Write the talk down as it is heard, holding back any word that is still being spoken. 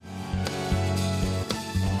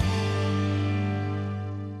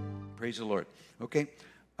Praise the Lord. Okay,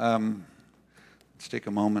 let's take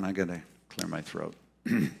a moment. I got to clear my throat.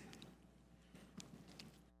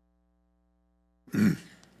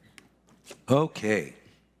 Okay.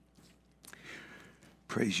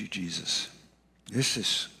 Praise you, Jesus. This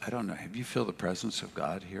is, I don't know, have you feel the presence of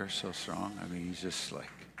God here so strong? I mean, he's just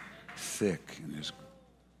like thick. And there's,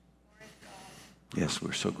 yes,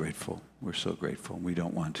 we're so grateful. We're so grateful. We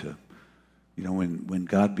don't want to, you know, when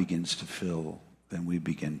God begins to fill, then we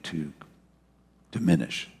begin to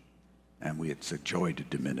diminish. And it's a joy to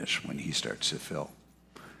diminish when he starts to fill.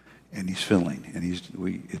 And he's filling, and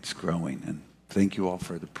it's growing. And thank you all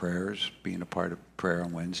for the prayers, being a part of prayer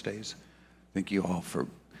on Wednesdays. Thank you all for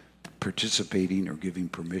participating or giving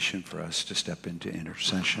permission for us to step into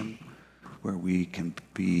intercession, where we can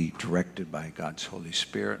be directed by God's Holy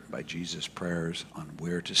Spirit, by Jesus' prayers on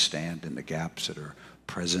where to stand in the gaps that are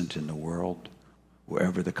present in the world,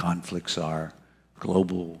 wherever the conflicts are,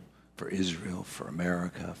 global, for Israel, for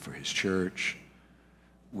America, for his church.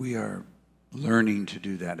 We are learning to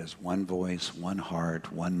do that as one voice, one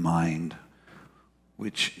heart, one mind,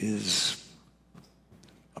 which is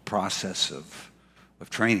a process of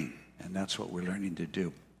training, and that's what we're learning to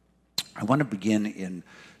do. I want to begin in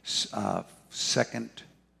 1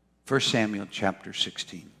 Samuel chapter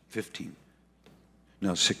 16.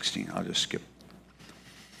 I'll just skip.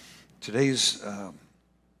 Today's, I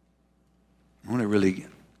want to really,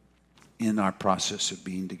 in our process of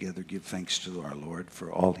being together, give thanks to our Lord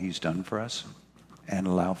for all he's done for us and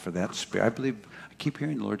allow for that spirit. I believe, I keep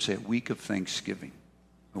hearing the Lord say a week of thanksgiving,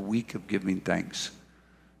 a week of giving thanks.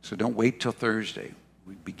 So don't wait till Thursday.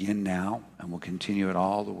 We begin now, and we'll continue it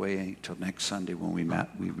all the way until next Sunday when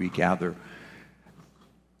we regather.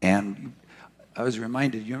 And I was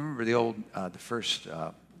reminded, you remember the old,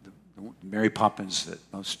 the Mary Poppins that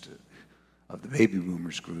most of the baby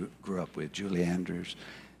boomers grew up with, Julie Andrews,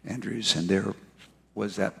 and there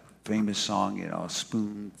was that famous song, you know, a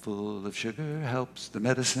spoonful of sugar helps the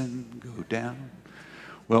medicine go down.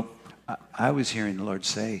 Well, I was hearing the Lord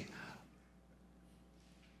say,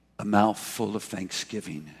 a mouth full of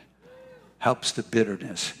thanksgiving helps the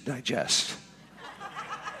bitterness digest.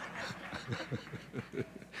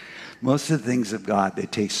 Most of the things of God, they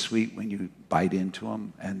taste sweet when you bite into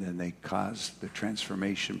them, and then they cause the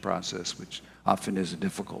transformation process, which often is a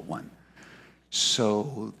difficult one.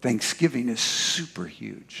 So Thanksgiving is super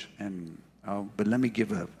huge. But let me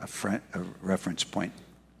give a reference point.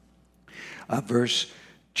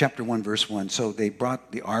 Chapter 1, verse 1. So they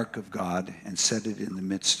brought the ark of God and set it in the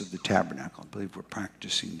midst of the tabernacle. I believe we're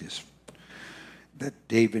practicing this. That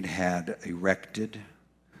David had erected.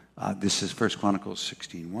 This is 1 Chronicles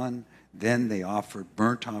 16:1. Then they offered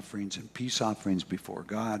burnt offerings and peace offerings before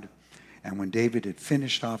God. And when David had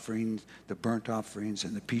finished offering the burnt offerings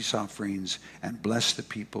and the peace offerings and blessed the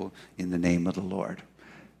people in the name of the Lord,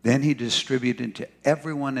 then he distributed to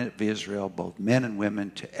everyone of Israel, both men and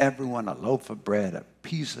women, to everyone a loaf of bread, a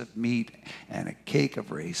piece of meat, and a cake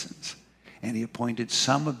of raisins. And he appointed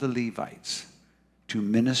some of the Levites to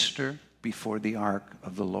minister before the ark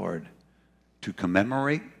of the Lord, to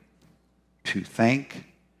commemorate, to thank,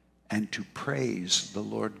 and to praise the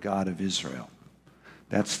Lord God of Israel.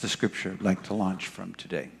 That's the scripture I'd like to launch from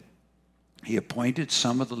today. He appointed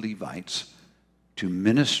some of the Levites to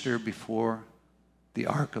minister before the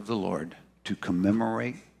ark of the Lord, to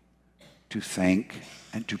commemorate, to thank,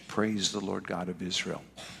 and to praise the Lord God of Israel.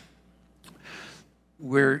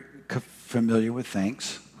 We're familiar with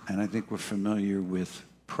thanks, and I think we're familiar with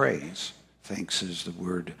praise. Thanks is the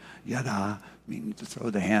word yada, meaning to throw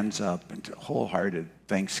the hands up and to wholehearted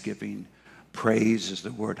thanksgiving. Praise is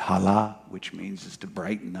the word hala, which means is to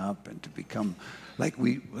brighten up and to become like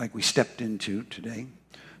we stepped into today.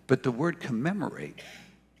 But the word commemorate,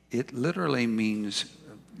 it literally means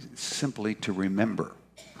simply to remember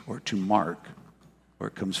or to mark, or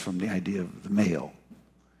it comes from the idea of the male.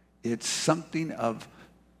 It's something of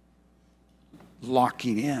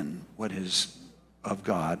locking in what is of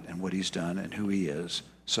God and what he's done and who he is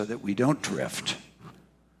so that we don't drift.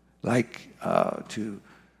 Like to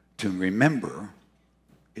remember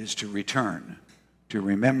is to return. To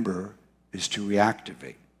remember is to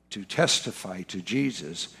reactivate. To testify to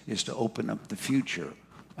Jesus is to open up the future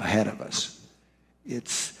ahead of us.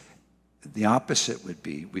 It's the opposite would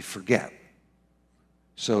be we forget.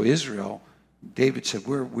 So Israel, David said,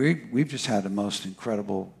 we've just had the most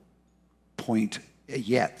incredible point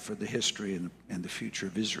yet for the history and the future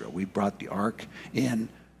of Israel. We brought the ark in.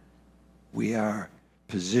 We are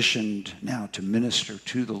positioned now to minister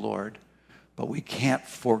to the Lord, but we can't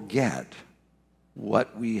forget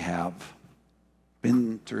what we have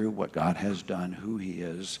been through what God has done, who he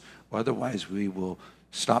is. Otherwise, we will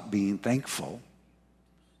stop being thankful.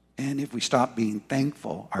 And if we stop being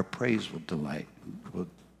thankful, our praise will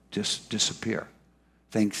just disappear.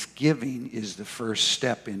 Thanksgiving is the first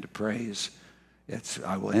step into praise.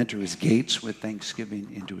 I will enter his gates with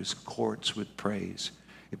thanksgiving, into his courts with praise.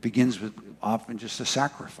 It begins with often just a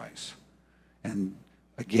sacrifice. And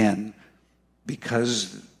again,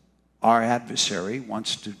 because our adversary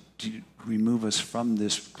wants to remove us from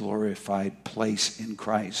this glorified place in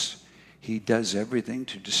Christ, he does everything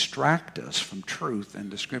to distract us from truth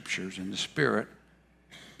and the scriptures and the Spirit,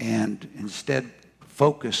 and instead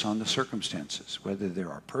focus on the circumstances, whether they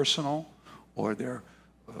are personal or they're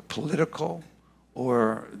political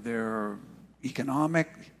or they're economic,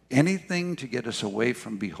 anything to get us away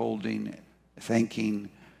from beholding, thanking,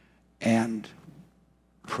 and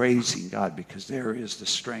praising God, because there is the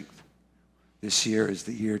strength. This year is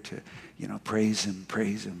the year to, praise him,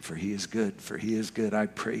 for he is good, for he is good. I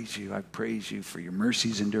praise you, for your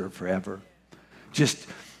mercies endure forever. Just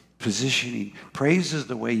positioning. Praise is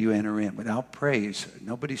the way you enter in. Without praise,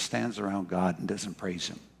 nobody stands around God and doesn't praise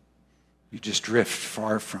him. You just drift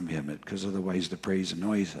far from him, because otherwise the praise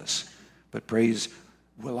annoys us. But praise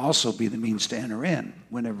will also be the means to enter in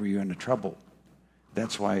whenever you're in trouble.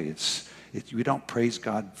 That's why we don't praise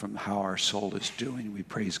God from how our soul is doing. We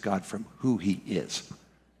praise God from who he is,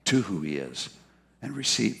 to who he is, and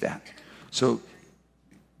receive that. So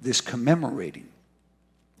this commemorating.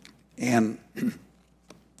 And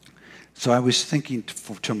so I was thinking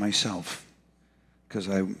to myself, because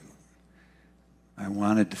I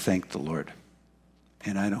wanted to thank the Lord.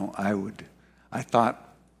 And I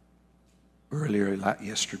thought earlier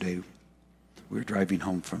yesterday, we were driving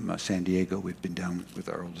home from San Diego. We'd been down with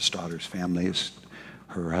our oldest daughter's family,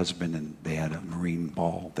 her husband, and they had a marine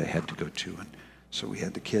ball they had to go to. And so we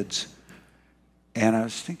had the kids. And I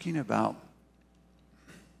was thinking about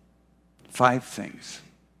 5 things.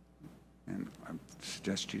 And I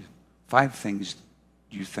suggest 5 things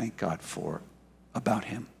you thank God for about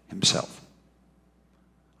himself.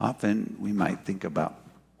 Often we might think about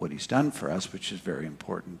what he's done for us, which is very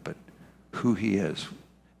important, but who he is.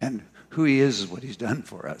 And who he is what he's done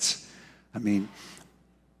for us. I mean,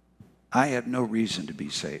 I had no reason to be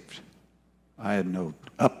saved. I had no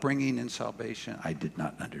upbringing in salvation. I did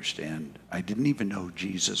not understand. I didn't even know who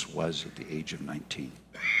Jesus was at the age of 19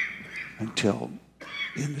 until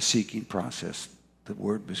in the seeking process the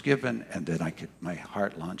word was given, and then my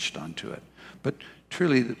heart launched onto it. But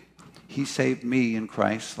truly, he saved me in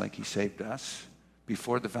Christ like he saved us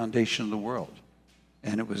before the foundation of the world.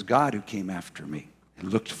 And it was God who came after me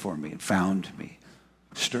and looked for me and found me,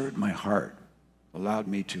 stirred my heart, allowed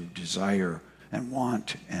me to desire and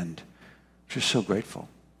want, and just so grateful.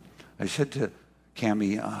 I said to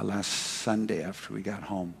Cammie last Sunday after we got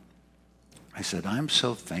home, I said, I'm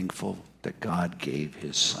so thankful that God gave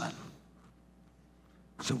his son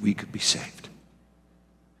so we could be saved.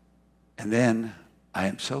 And then I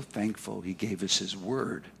am so thankful he gave us his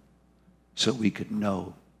word so we could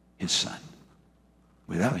know his son.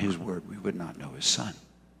 Without his word, we would not know his son.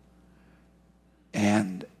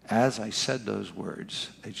 And as I said those words,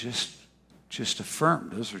 I just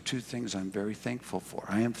affirmed. Those are 2 things I'm very thankful for.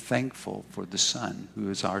 I am thankful for the Son, who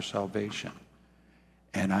is our salvation.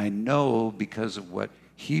 And I know because of what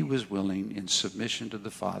he was willing in submission to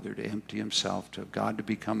the Father to empty himself, to God to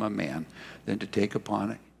become a man, then to take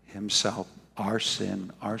upon himself our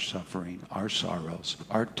sin, our suffering, our sorrows,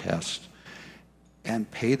 our test,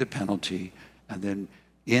 and pay the penalty, and then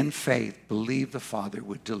in faith believe the Father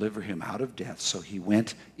would deliver him out of death. So he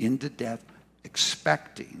went into death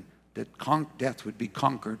expecting that death would be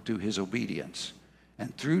conquered through his obedience.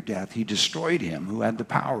 And through death, he destroyed him who had the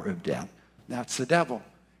power of death. That's the devil.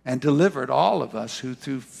 And delivered all of us who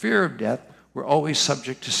through fear of death were always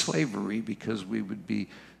subject to slavery, because we would be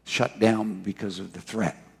shut down because of the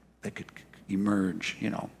threat that could emerge,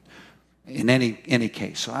 in any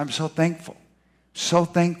case. So I'm so thankful. So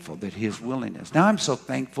thankful that his willingness. Now I'm so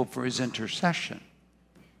thankful for his intercession.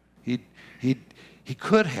 He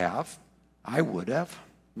could have, I would have,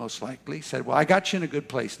 most likely, said, well, I got you in a good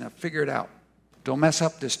place. Now figure it out. Don't mess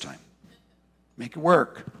up this time. Make it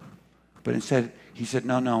work. But instead, he said,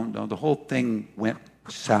 no. The whole thing went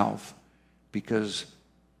south because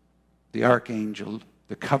the archangel,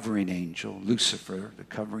 the covering angel, Lucifer, the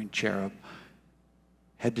covering cherub,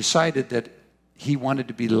 had decided that he wanted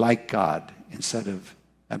to be like God instead of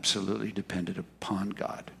absolutely dependent upon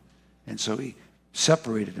God. And so he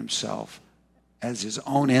separated himself as his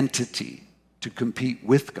own entity to compete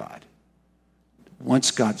with God.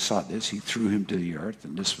 Once God saw this, he threw him to the earth,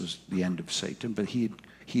 and this was the end of Satan. But he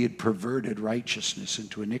he had perverted righteousness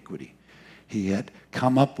into iniquity. He had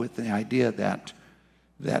come up with the idea that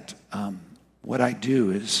what I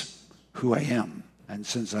do is who I am. And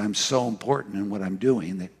since I'm so important in what I'm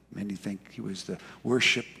doing, that many think he was the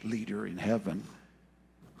worship leader in heaven,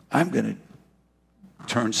 I'm going to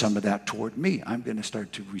turn some of that toward me. I'm going to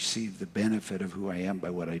start to receive the benefit of who I am by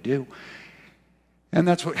what I do. And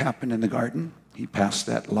that's what happened in the garden. He passed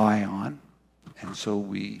that lie on. And so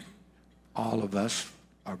all of us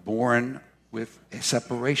are born with a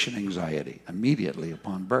separation anxiety immediately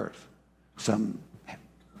upon birth. Some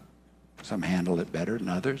handle it better than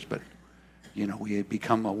others, but we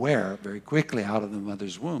become aware very quickly out of the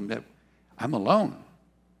mother's womb that I'm alone.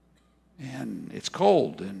 And it's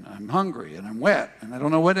cold, and I'm hungry, and I'm wet, and I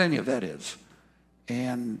don't know what any of that is.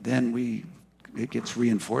 And then it gets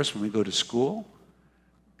reinforced when we go to school,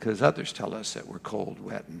 because others tell us that we're cold,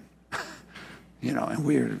 wet, and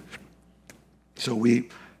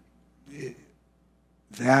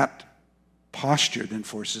that posture then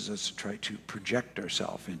forces us to try to project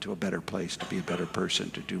ourselves into a better place, to be a better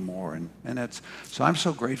person, to do more, so I'm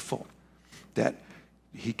so grateful that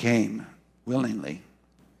he came willingly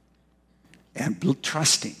and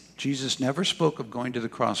trusting. Jesus never spoke of going to the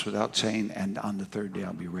cross without saying, and on the third day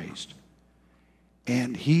I'll be raised.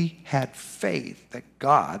 And he had faith that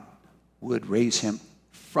God would raise him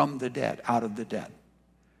from the dead, out of the dead.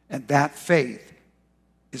 And that faith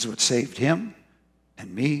is what saved him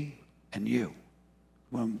and me and you.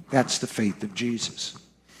 Well, that's the faith of Jesus.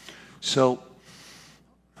 So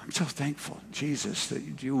I'm so thankful, Jesus,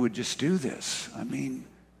 that you would just do this. I mean,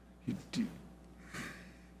 you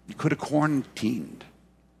could have quarantined.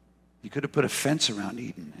 You could have put a fence around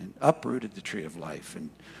Eden and uprooted the tree of life,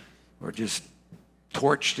 or just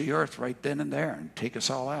torched the earth right then and there and take us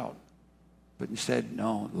all out. But instead,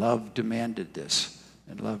 no, love demanded this,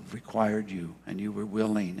 and love required you, and you were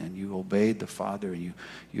willing, and you obeyed the Father, and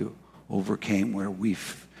you overcame where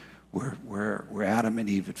Adam and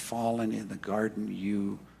Eve had fallen in the garden.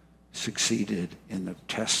 You succeeded in the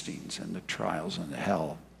testings and the trials and the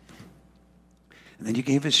hell. And then you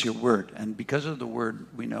gave us your word, and because of the word,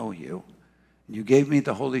 we know you. You gave me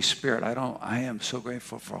the Holy Spirit. I am so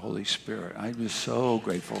grateful for Holy Spirit. I'm just so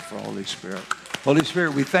grateful for Holy Spirit. Holy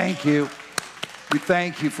Spirit, we thank you. We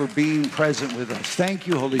thank you for being present with us. Thank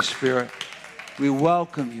you, Holy Spirit. We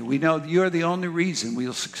welcome you. We know you're the only reason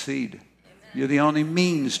we'll succeed. You're the only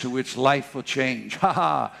means to which life will change. Ha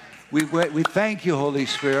ha. We thank you, Holy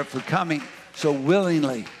Spirit, for coming so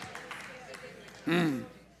willingly.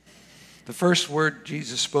 The first word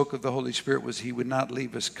Jesus spoke of the Holy Spirit was he would not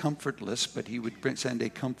leave us comfortless, but he would send a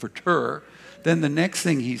comforter. Then the next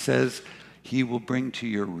thing he says, he will bring to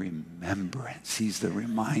your remembrance. He's the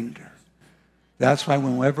reminder. That's why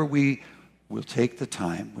whenever we will take the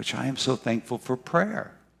time, which I am so thankful for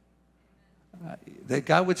prayer, that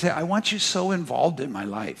God would say, I want you so involved in my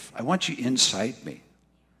life. I want you inside me.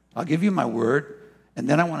 I'll give you my word, and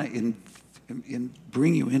then I want to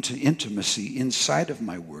bring you into intimacy inside of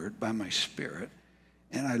my word by my Spirit.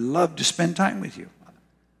 And I love to spend time with you.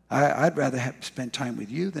 I'd rather spend time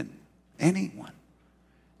with you than anyone.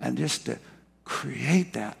 And just to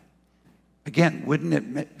create that. Again,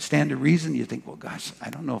 wouldn't it stand to reason? You think, well, gosh, I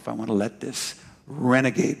don't know if I want to let this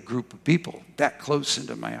renegade group of people that close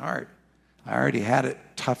into my heart. I already had it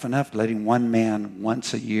tough enough letting one man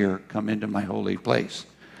once a year come into my holy place.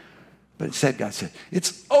 But instead, God said,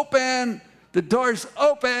 it's open. The door's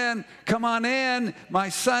open. Come on in. My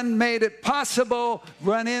Son made it possible.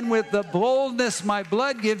 Run in with the boldness my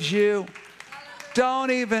blood gives you. Don't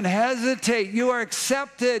even hesitate. You are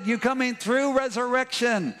accepted. You're coming through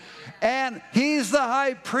resurrection. And he's the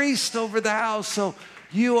high priest over the house. So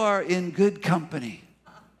you are in good company.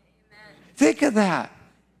 Think of that.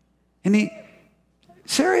 And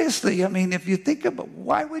seriously, I mean, if you think about,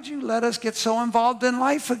 why would you let us get so involved in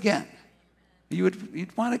life again?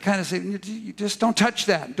 You'd want to kind of say, you just don't touch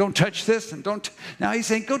that. Don't touch this. And don't. Now he's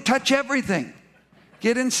saying, go touch everything.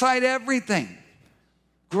 Get inside everything.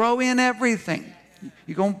 Grow in everything.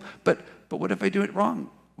 You go, but what if I do it wrong?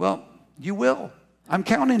 Well, you will. I'm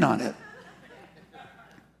counting on it.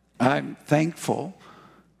 I'm thankful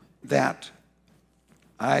that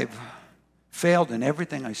I've failed in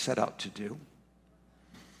everything I set out to do.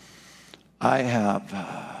 I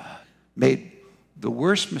have made the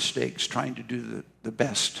worst mistakes trying to do the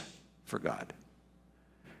best for God.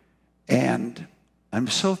 And I'm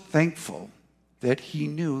so thankful that he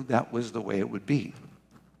knew that was the way it would be.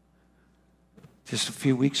 Just a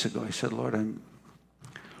few weeks ago, I said, Lord, I'm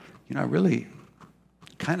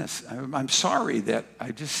sorry that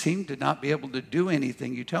I just seem to not be able to do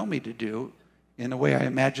anything you tell me to do in the way I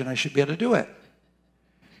imagine I should be able to do it.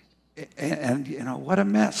 And what a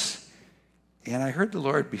mess. And I heard the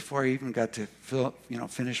Lord before I even got to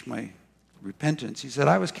finish my repentance. He said,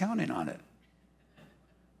 I was counting on it.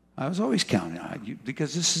 I was always counting on it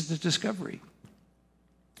because this is the discovery.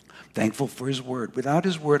 Thankful for his word. Without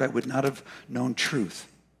his word, I would not have known truth.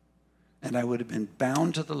 And I would have been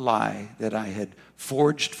bound to the lie that I had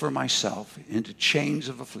forged for myself into chains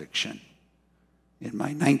of affliction in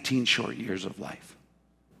my 19 short years of life.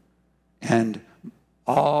 And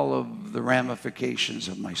all of the ramifications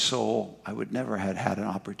of my soul, I would never have had an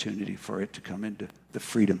opportunity for it to come into the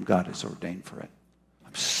freedom God has ordained for it.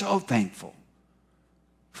 I'm so thankful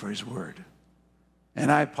for his word.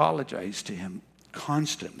 And I apologize to him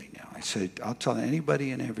constantly now. I said, I'll tell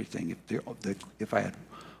anybody and everything, if I had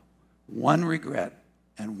one regret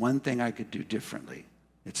and one thing I could do differently,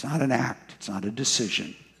 it's not an act, it's not a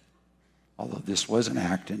decision. Although this was an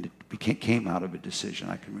act and it came out of a decision,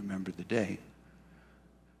 I can remember the day.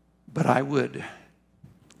 But I would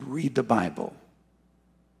read the Bible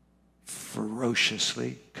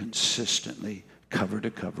ferociously, consistently, cover to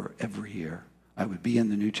cover every year. I would be in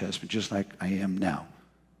the New Testament just like I am now,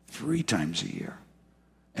 3 times a year.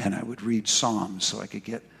 And I would read Psalms so I could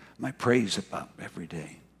get my praise up every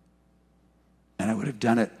day. And I would have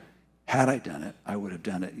done it, had I done it, I would have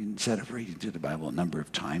done it instead of reading through the Bible a number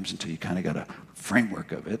of times until you kind of got a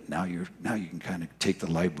framework of it. Now you can kind of take the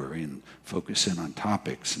library and focus in on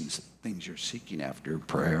topics and things you're seeking after,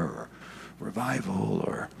 prayer or revival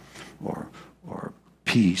or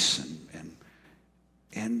peace,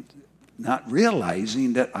 and not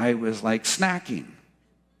realizing that I was like snacking,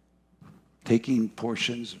 taking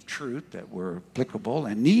portions of truth that were applicable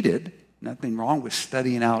and needed. Nothing wrong with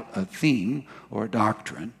studying out a theme or a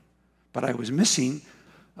doctrine, but I was missing,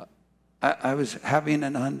 I was having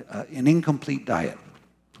an incomplete diet.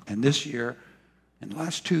 And this year, in the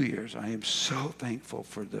last 2 years, I am so thankful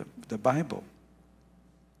for the Bible.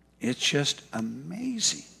 It's just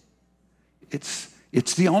amazing.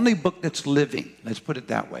 It's the only book that's living, let's put it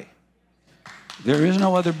that way. There is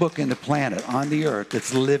no other book in the planet, on the earth,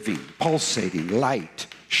 that's living, pulsating, light,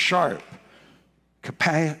 sharp,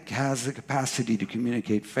 has the capacity to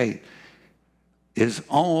communicate faith.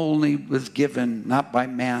 Was given not by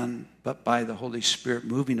man, but by the Holy Spirit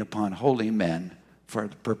moving upon holy men for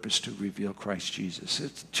the purpose to reveal Christ Jesus.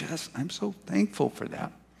 It's just, I'm so thankful for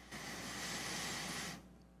that.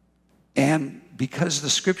 And because the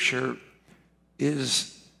scripture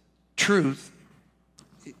is truth,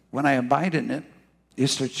 when I abide in it, it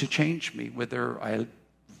starts to change me, whether I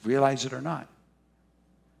realize it or not.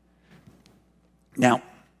 Now,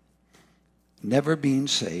 never being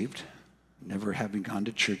saved, never having gone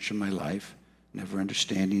to church in my life, never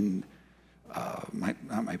understanding,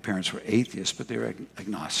 my parents were atheists, but they were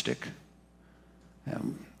agnostic.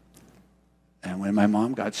 And when my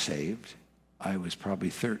mom got saved, I was probably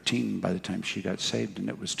 13 by the time she got saved, and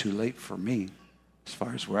it was too late for me as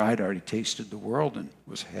far as where I'd already tasted the world and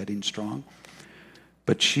was heading strong.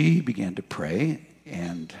 But she began to pray,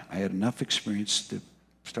 and I had enough experience to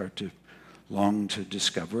start to long to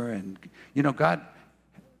discover. And, God,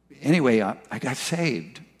 anyway, I got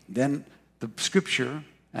saved. Then the scripture,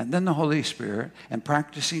 and then the Holy Spirit, and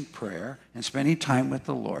practicing prayer and spending time with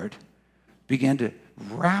the Lord began to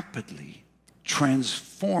rapidly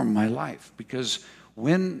transform my life. Because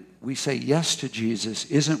when we say yes to Jesus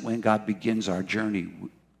isn't when God begins our journey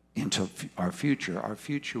into our future. Our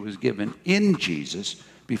future was given in Jesus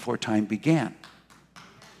before time began.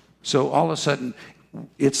 So all of a sudden,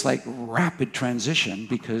 it's like rapid transition,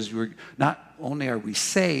 because we're not only are we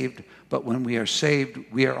saved, but when we are saved,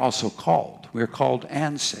 we are also called. We are called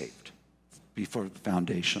and saved before the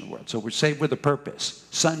foundation of the world. So we're saved with a purpose,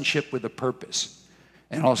 sonship with a purpose.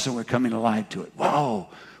 And also we're coming alive to it. Whoa,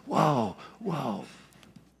 whoa, whoa.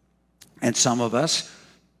 And some of us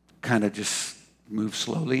kind of just move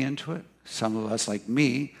slowly into it. Some of us, like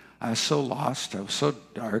me, I was so lost, I was so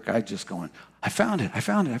dark, I just going, I found it.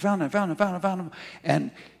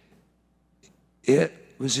 And it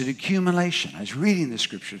was an accumulation. I was reading the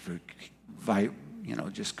scriptures,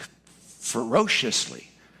 just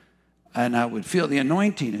ferociously. And I would feel the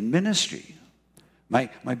anointing in ministry.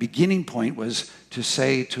 My beginning point was to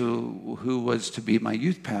say to who was to be my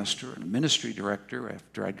youth pastor and ministry director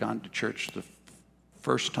after I'd gone to church the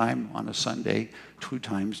first time on a Sunday, 2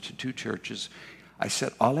 times to 2 churches, I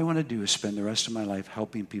said, all I want to do is spend the rest of my life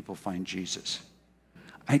helping people find Jesus.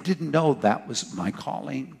 I didn't know that was my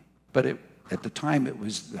calling, but at the time it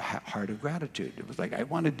was the heart of gratitude. It was like, I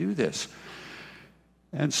want to do this.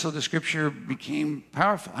 And so the scripture became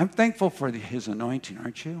powerful. I'm thankful for his anointing,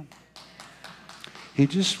 aren't you? He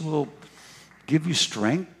just will give you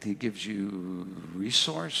strength. He gives you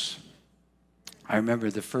resource. I remember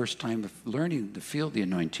the first time of learning to feel the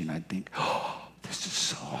anointing, I'd think, oh, this is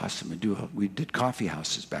so awesome. We did coffee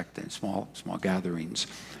houses back then, small gatherings.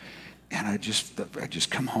 And I just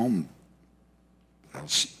come home,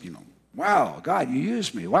 wow, God, you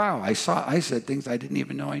used me. Wow, I said things I didn't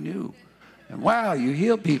even know I knew. And wow, you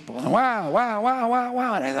heal people. And wow.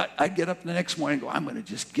 And I thought, I'd get up the next morning and go, I'm going to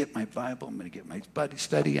just get my Bible. I'm going to get my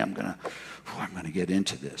study. I'm going to get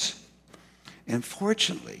into this. And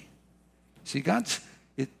fortunately, see,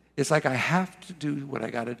 it's like I have to do what I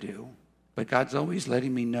got to do, but God's always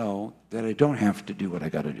letting me know that I don't have to do what I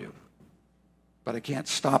got to do. But I can't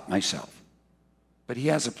stop myself. But he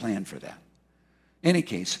has a plan for that. In any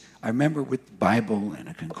case, I remember with the Bible and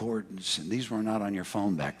a concordance, and these were not on your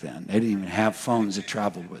phone back then. They didn't even have phones that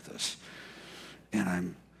traveled with us. And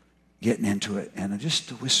I'm getting into it, and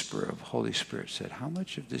just a whisper of Holy Spirit said, how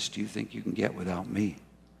much of this do you think you can get without me?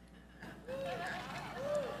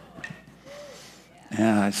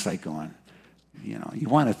 Yeah, it's like going, you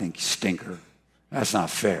want to think, stinker. That's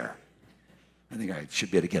not fair. I think I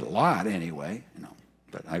should be able to get a lot anyway,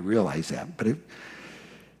 but I realize that. But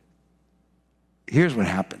here's what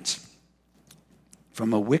happens.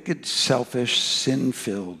 From a wicked, selfish,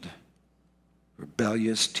 sin-filled,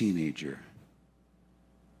 rebellious teenager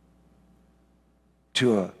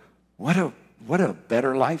to what a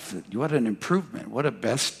better life, what an improvement, what a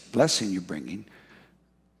best blessing you're bringing,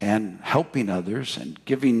 and helping others and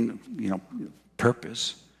giving,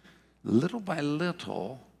 purpose, little by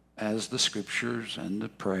little, as the scriptures and the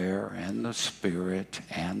prayer and the Spirit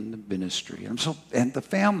and the ministry and the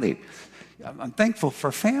family. I'm thankful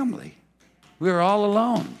for family. We were all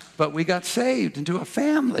alone, but we got saved into a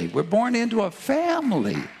family. We're born into a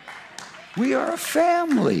family. We are a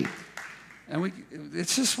family. And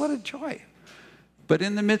it's just what a joy. But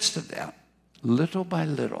in the midst of that, little by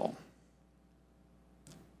little,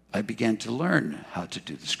 I began to learn how to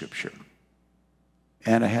do the scripture.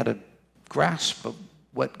 And I had a grasp of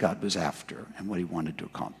what God was after and what he wanted to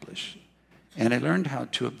accomplish. And I learned how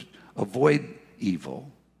to avoid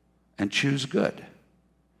evil and choose good.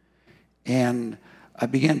 And I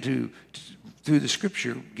began to, through the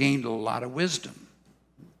scripture, gained a lot of wisdom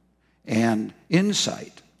and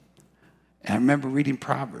insight. And I remember reading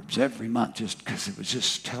Proverbs every month just because it was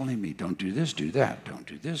just telling me, don't do this, do that. Don't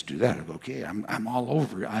do this, do that. I go, okay, I'm all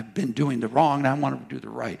over. I've been doing the wrong and I want to do the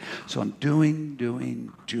right. So I'm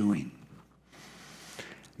doing.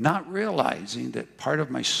 Not realizing that part of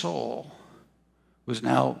my soul was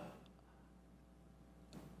now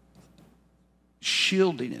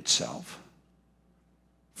shielding itself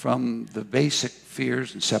from the basic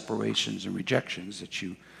fears and separations and rejections that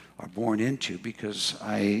you are born into, because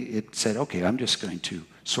it said, okay, I'm just going to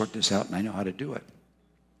sort this out and I know how to do it.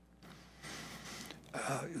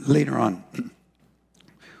 Later on,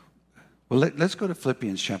 well, let's go to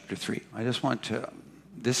Philippians chapter 3. I just want to,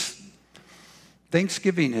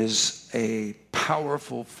 Thanksgiving is a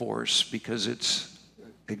powerful force because it's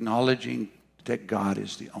acknowledging that God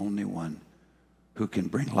is the only one who can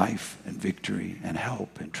bring life and victory and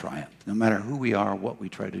help and triumph, no matter who we are, what we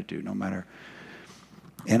try to do, no matter.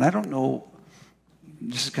 And I don't know,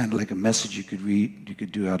 this is kind of like a message you could read. You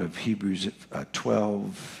could do out of Hebrews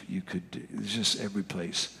 12. It's just every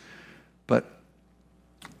place. But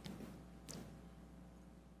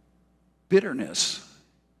bitterness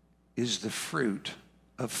is the fruit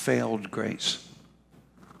of failed grace.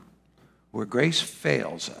 Where grace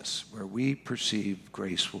fails us, where we perceive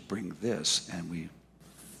grace will bring this and we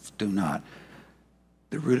do not,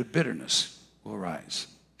 the root of bitterness will rise.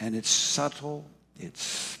 And it's subtle.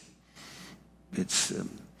 It's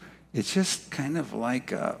just kind of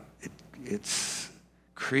like it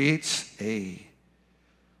creates a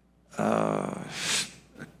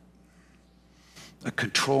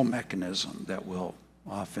control mechanism that will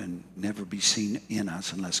often never be seen in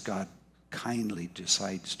us unless God kindly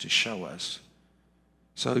decides to show us.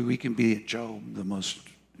 So we can be Job, the most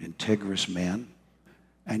integrous man,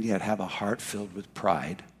 and yet have a heart filled with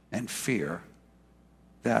pride and fear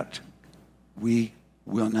that we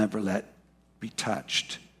will never let be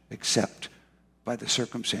touched except by the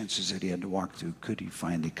circumstances that he had to walk through. Could he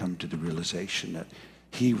finally come to the realization that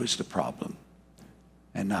he was the problem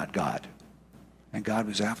and not God? And God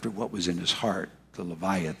was after what was in his heart, the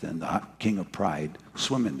Leviathan, the king of pride,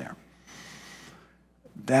 swimming there.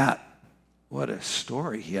 What a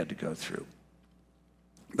story he had to go through.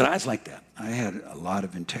 But I was like that. I had a lot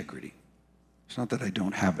of integrity. It's not that I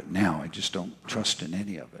don't have it now. I just don't trust in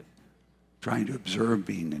any of it. Trying to observe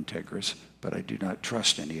being integrous, but I do not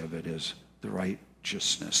trust any of it as the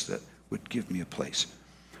righteousness that would give me a place.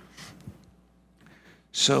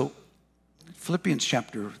 So Philippians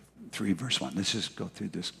chapter 3, verse 1. Let's just go through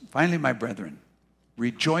this. Finally, my brethren,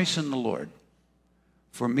 rejoice in the Lord.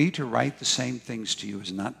 For me to write the same things to you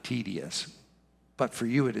is not tedious, but for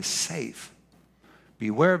you it is safe.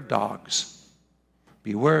 Beware of dogs.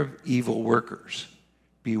 Beware of evil workers.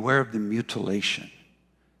 Beware of the mutilation.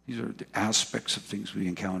 These are the aspects of things we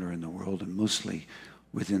encounter in the world, and mostly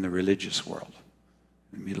within the religious world.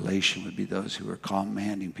 The mutilation would be those who are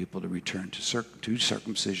commanding people to return to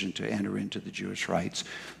circumcision, to enter into the Jewish rites,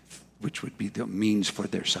 which would be the means for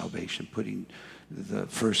their salvation, putting the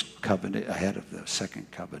first covenant ahead of the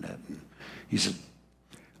second covenant. And he said,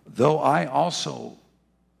 though I also,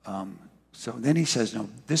 so then he says, no,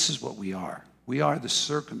 this is what we are. We are the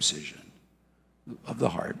circumcision of the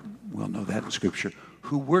heart. We'll know that in Scripture.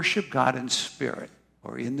 Who worship God in spirit,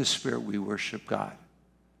 or in the spirit we worship God.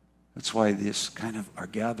 That's why this kind of our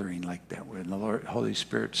gathering like that, where the Lord, Holy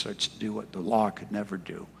Spirit starts to do what the law could never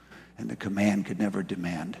do and the command could never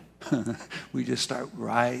demand. We just start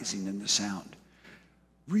rising in the sound.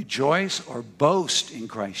 Rejoice or boast in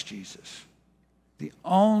Christ Jesus. The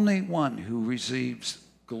only one who receives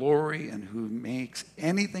glory and who makes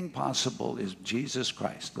anything possible is Jesus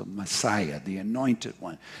Christ, the Messiah, the anointed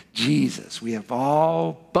one. Jesus. We have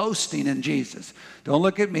all boasting in Jesus. Don't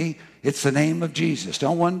look at me. It's the name of Jesus.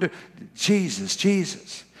 Don't wonder. Jesus,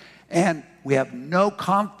 Jesus. And we have no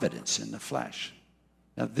confidence in the flesh.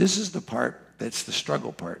 Now, this is the part that's the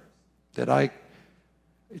struggle part that I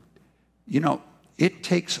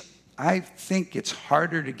think it's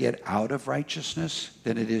harder to get out of righteousness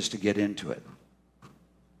than it is to get into it.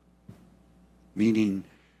 Meaning,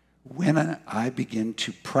 when I begin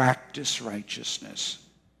to practice righteousness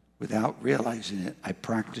without realizing it, I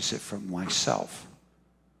practice it from myself.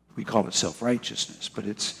 We call it self-righteousness, but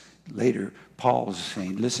it's later Paul is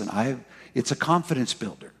saying, listen, it's a confidence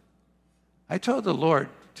builder. I told the Lord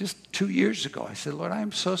just 2 years ago, I said, Lord,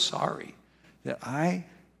 I'm so sorry that I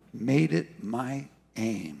made it my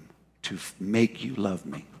aim to make you love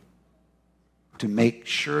me, to make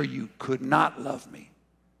sure you could not love me.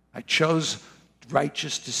 I chose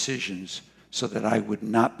righteous decisions so that I would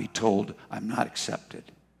not be told I'm not accepted,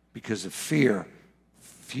 because of fear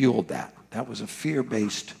fueled that. That was a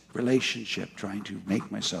fear-based relationship, trying to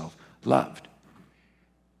make myself loved.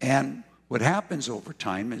 And what happens over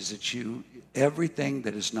time is that everything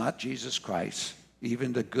that is not Jesus Christ,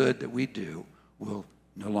 even the good that we do, will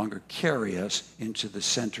no longer carry us into the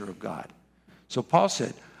center of God. So Paul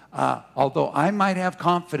said, although I might have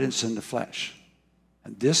confidence in the flesh,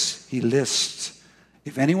 and this he lists,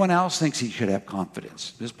 if anyone else thinks he should have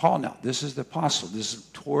confidence, this is Paul now, this is the apostle, this is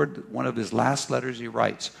toward one of his last letters he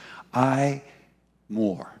writes, I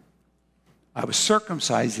was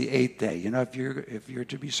circumcised the 8th day. You know, if you're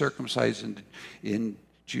to be circumcised in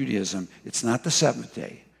Judaism, it's not the 7th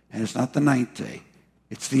day, and it's not the 9th day,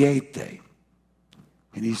 it's the 8th day.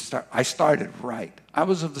 And I started right. I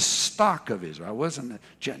was of the stock of Israel. I wasn't a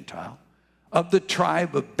Gentile. Of the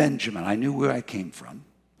tribe of Benjamin. I knew where I came from.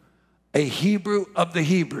 A Hebrew of the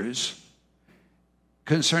Hebrews.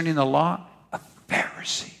 Concerning the law, a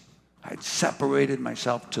Pharisee. I'd separated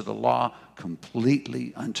myself to the law,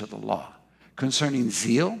 completely unto the law. Concerning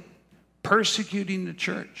zeal, persecuting the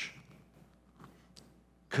church.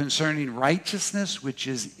 Concerning righteousness, which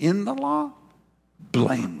is in the law,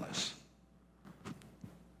 blameless.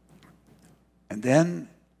 And then,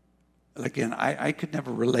 again, I could never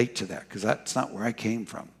relate to that because that's not where I came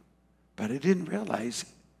from. But I didn't realize,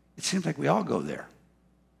 it seems like we all go there.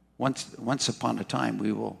 Once upon a time,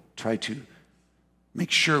 we will try to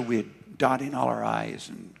make sure we're dotting all our I's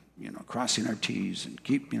and, crossing our T's and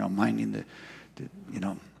keep, minding the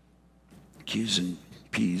Q's and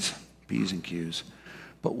P's and Q's.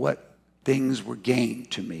 But what things were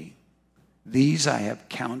gained to me, these I have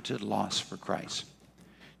counted loss for Christ.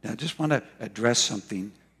 Now, I just want to address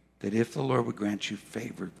something that if the Lord would grant you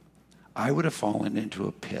favor, I would have fallen into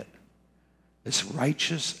a pit. As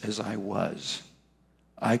righteous as I was,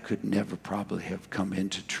 I could never probably have come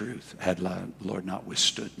into truth had the Lord not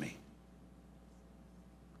withstood me.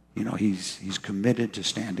 He's committed to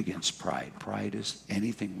stand against pride. Pride is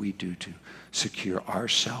anything we do to secure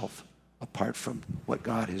ourselves apart from what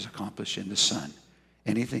God has accomplished in the Son.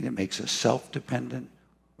 Anything that makes us self-dependent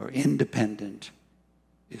or independent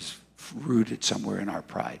is rooted somewhere in our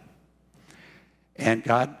pride. And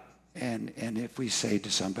God, and if we say to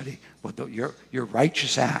somebody, well, your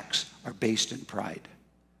righteous acts are based in pride.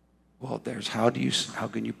 Well, how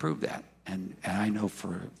can you prove that? And I know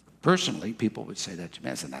personally, people would say that to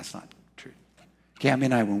me. I said, that's not true. Cammie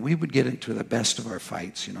and I, when we would get into the best of our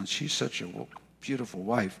fights, she's such a beautiful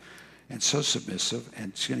wife, and so submissive,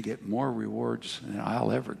 and she's going to get more rewards than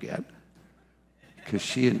I'll ever get because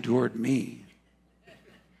she endured me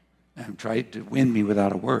and tried to win me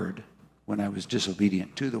without a word when I was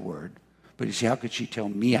disobedient to the word. But you see, how could she tell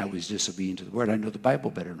me I was disobedient to the word? I know the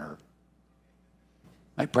Bible better than her.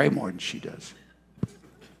 I pray more than she does.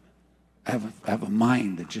 I have a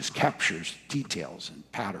mind that just captures details and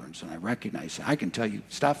patterns, and I recognize it. I can tell you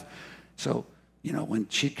stuff. So, when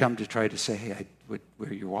she'd come to try to say, hey,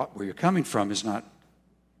 where you're coming from is not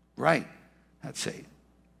right, I'd say,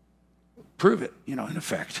 prove it, in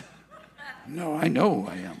effect. No, I know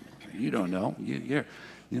I am. You don't know.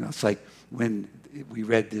 It's like when we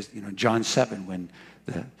read this, John 7, when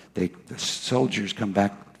the soldiers come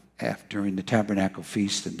back during the tabernacle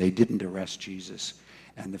feast and they didn't arrest Jesus.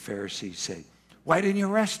 And the Pharisees say, why didn't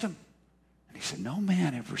you arrest him? And he said, no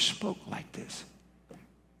man ever spoke like this.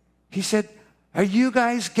 He said, are you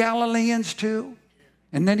guys Galileans too?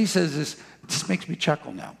 And then he says this makes me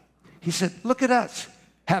chuckle now. He said, look at us.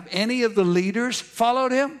 Have any of the leaders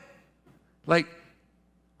followed him? Like,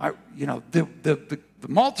 the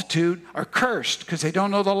multitude are cursed because they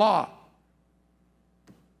don't know the law.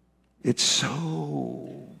 It's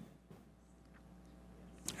so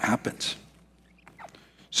happens.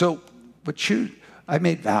 So, I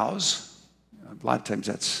made vows. A lot of times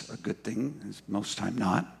that's a good thing. Most time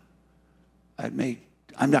not.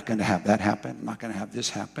 I'm not going to have that happen. I'm not going to have this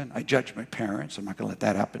happen. I judge my parents. I'm not going to let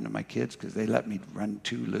that happen to my kids because they let me run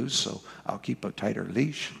too loose, so I'll keep a tighter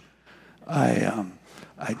leash. I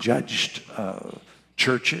judged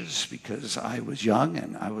churches because I was young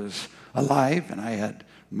and I was alive and I had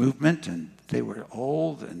movement, and they were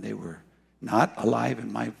old and they were not alive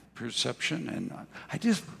in my perception, and I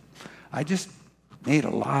just made a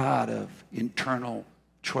lot of internal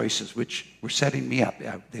choices which were setting me up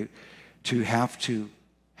to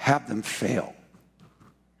have them fail.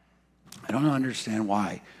 I don't understand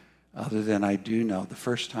why, other than I do know the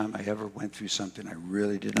first time I ever went through something I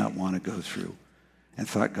really did not want to go through and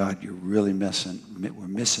thought, God, we're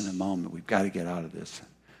missing a moment. We've got to get out of this.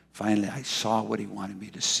 Finally, I saw what he wanted me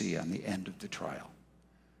to see on the end of the trial.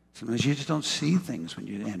 Sometimes you just don't see things when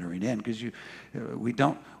you're entering in because we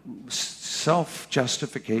don't,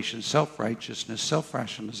 self-justification, self-righteousness,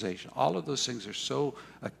 self-rationalization, all of those things are so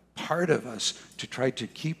a part of us to try to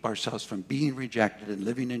keep ourselves from being rejected and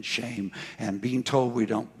living in shame and being told we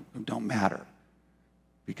don't matter.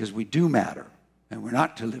 Because we do matter and we're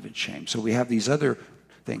not to live in shame. So we have these other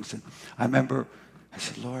things. And I remember, I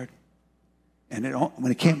said, Lord, and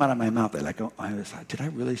when it came out of my mouth, I was like, did I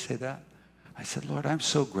really say that? I said, Lord, I'm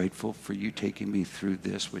so grateful for you taking me through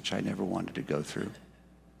this, which I never wanted to go through.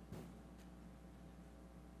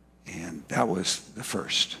 And that was the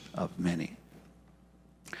first of many.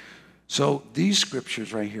 So these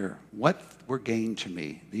scriptures right here, what were gain to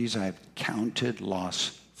me? These I've counted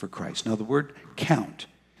loss for Christ. Now the word count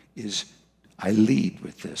is, I lead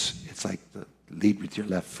with this. It's like the lead with your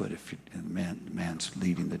left foot if the man's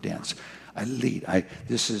leading the dance. I lead.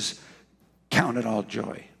 This is count it all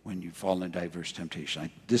joy when you fall in diverse temptation.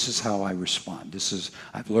 This is how I respond.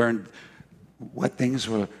 I've learned what things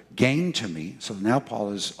were gained to me. So now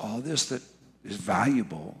Paul is all this that is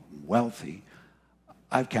valuable, wealthy,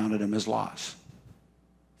 I've counted them as loss.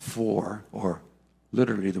 Or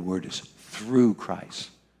literally the word is through Christ.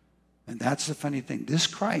 And that's the funny thing. This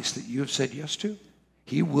Christ that you have said yes to,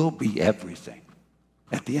 he will be everything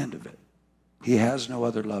at the end of it. He has no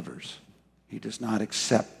other lovers. He does not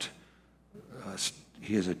accept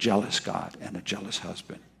he is a jealous God and a jealous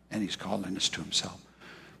husband, and he's calling us to himself.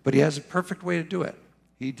 But he has a perfect way to do it.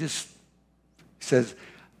 He just says,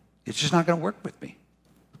 it's just not going to work with me.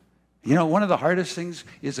 One of the hardest things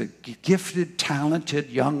is a gifted, talented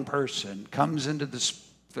young person comes into this,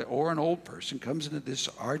 or an old person comes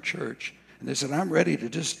into our church, and they said, I'm ready to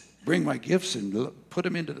just bring my gifts and put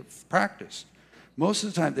them into the practice. Most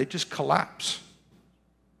of the time, they just collapse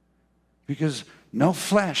because no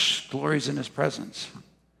flesh glories in his presence.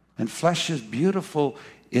 And flesh is beautiful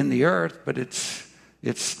in the earth, but it's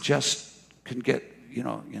just can get,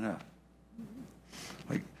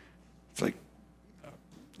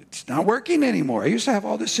 it's not working anymore. I used to have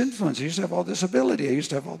all this influence. I used to have all this ability. I used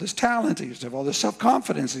to have all this talent. I used to have all this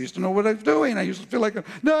self-confidence. I used to know what I was doing. I used to feel like,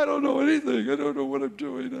 no, I don't know anything. I don't know what I'm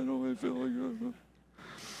doing. I don't feel like.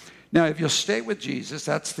 Now, if you'll stay with Jesus,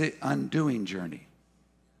 that's the undoing journey.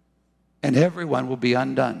 And everyone will be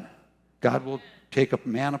undone. God will take a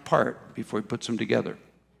man apart before he puts them together.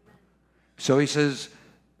 So he says,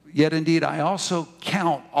 yet indeed I also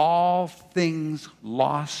count all things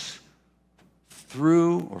loss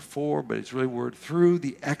through, or for, but it's really word, through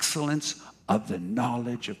the excellence of the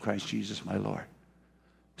knowledge of Christ Jesus my Lord.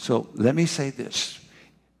 So let me say this.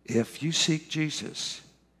 If you seek Jesus,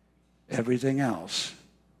 everything else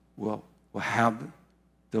will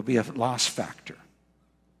there'll be a loss factor.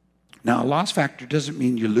 Now, a loss factor doesn't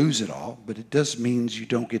mean you lose it all, but it does mean you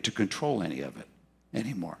don't get to control any of it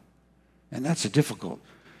anymore. And that's a difficult.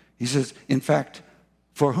 He says, in fact,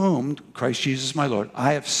 for whom, Christ Jesus my Lord,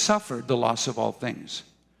 I have suffered the loss of all things.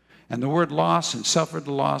 And the word loss and suffered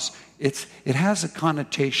the loss, it has a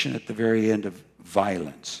connotation at the very end of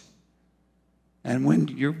violence. And when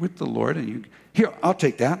you're with the Lord and here, I'll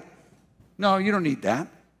take that. No, you don't need that.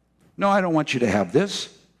 No, I don't want you to have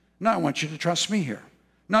this. No, I want you to trust me here.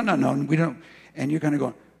 No, we don't. And you're going to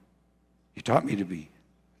go, you taught me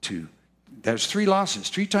there's 3 losses,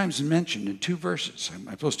 3 times mentioned in 2 verses. I'm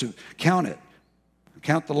supposed to count it.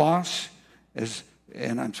 Count the loss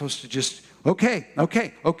and I'm supposed to just, okay. All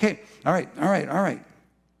right.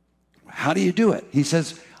 How do you do it? He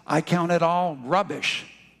says, I count it all rubbish.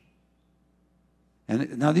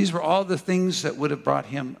 And now these were all the things that would have brought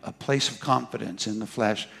him a place of confidence in the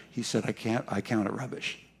flesh. He said, I count it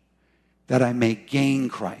rubbish, that I may gain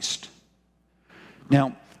Christ.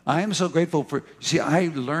 Now, I am so grateful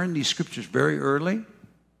I learned these scriptures very early,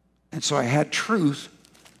 and so I had truth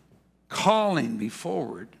calling me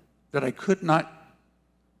forward that I could not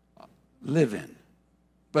live in.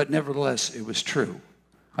 But nevertheless, it was true.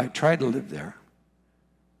 I tried to live there.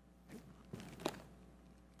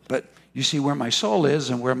 But you see, where my soul is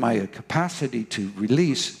and where my capacity to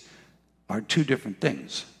release are 2 different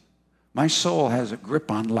things. My soul has a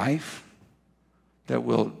grip on life that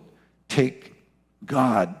will take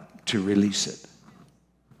God to release it.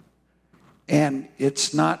 And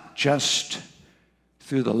it's not just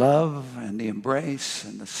through the love and the embrace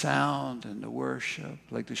and the sound and the worship,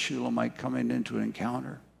 like the Shulamite coming into an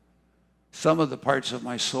encounter. Some of the parts of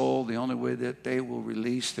my soul, the only way that they will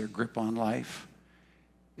release their grip on life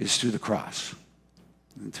is through the cross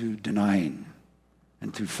and through denying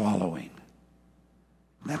and through following.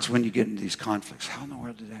 And that's when you get into these conflicts. How in the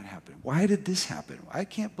world did that happen? Why did this happen? I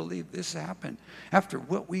can't believe this happened. After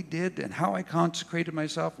what we did and how I consecrated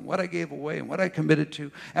myself and what I gave away and what I committed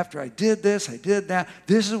to, after I did this, I did that,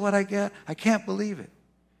 this is what I get. I can't believe it.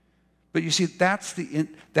 But you see, that's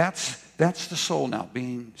the soul now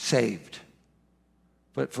being saved.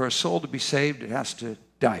 But for a soul to be saved, it has to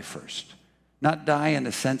die first. Not die in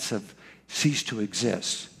the sense of cease to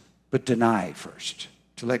exist, but deny first,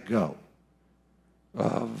 to let go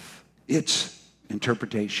of its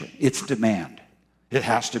interpretation, its demand. It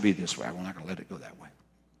has to be this way. We're not going to let it go that way.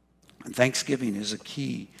 And thanksgiving is a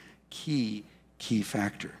key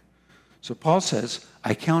factor. So Paul says,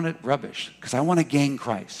 I count it rubbish because I want to gain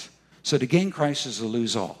Christ. So to gain Christ is to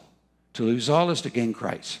lose all. To lose all is to gain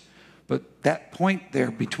Christ. But that point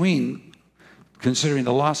there between considering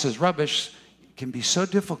the loss as rubbish can be so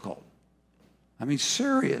difficult. I mean,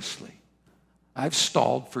 seriously. I've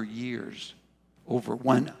stalled for years over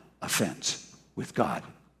one offense with God.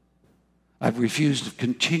 I've refused to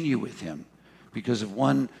continue with him because of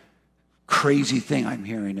one crazy thing I'm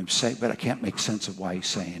hearing him say, but I can't make sense of why he's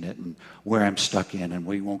saying it and where I'm stuck in and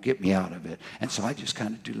where he won't get me out of it. And so I just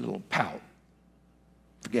kind of do a little pout.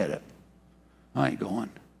 Forget it. I ain't going.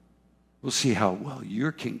 We'll see how well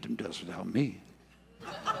your kingdom does without me.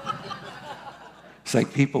 It's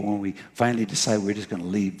like people when we finally decide we're just going to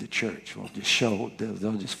leave the church. We'll just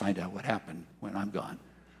they'll just find out what happened when I'm gone.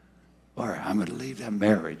 Or I'm going to leave that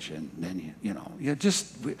marriage and then,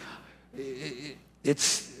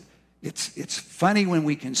 it's funny when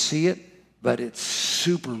we can see it, but it's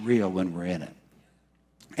super real when we're in it.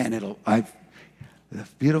 And the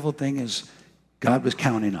beautiful thing is God was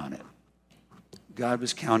counting on it. God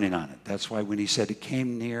was counting on it. That's why when he said it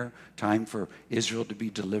came near time for Israel to be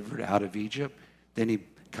delivered out of Egypt, then he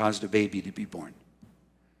caused a baby to be born.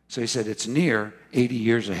 So he said it's near 80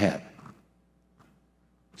 years ahead.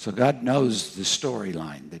 So God knows the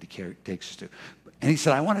storyline that he takes us to. And he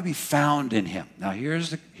said, I want to be found in him. Now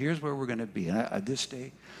here's where we're going to be. This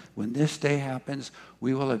day, when this day happens,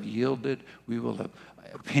 we will have yielded.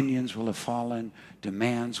 Opinions will have fallen.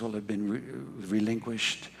 Demands will have been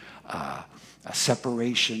relinquished.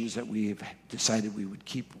 Separations that we have decided we would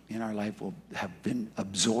keep in our life will have been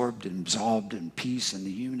absorbed and absolved in peace and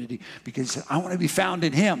the unity, because I want to be found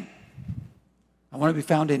in him. I want to be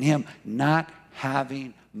found in him, not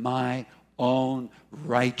having my own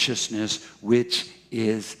righteousness, which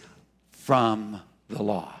is from the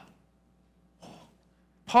law.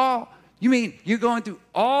 Paul, you mean you're going through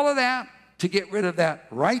all of that to get rid of that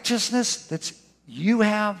righteousness that you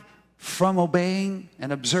have from obeying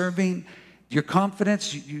and observing? Your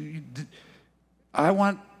confidence, I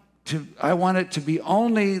want it to be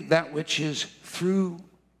only that which is through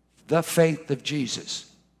the faith of Jesus.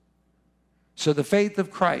 So the faith of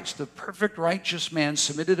Christ, the perfect righteous man,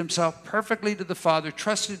 submitted himself perfectly to the Father,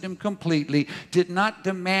 trusted him completely, did not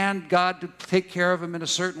demand God to take care of him in a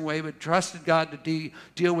certain way, but trusted God to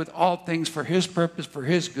deal with all things for his purpose, for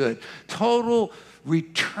his good. Total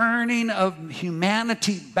returning of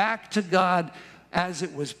humanity back to God as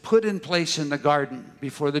it was put in place in the garden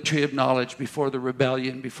before the tree of knowledge, before the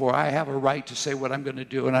rebellion, before I have a right to say what I'm going to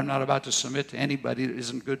do, and I'm not about to submit to anybody that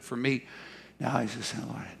isn't good for me. Now I just say,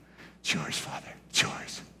 Lord, it's yours, Father. It's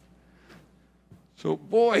yours. So,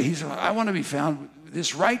 boy, I want to be found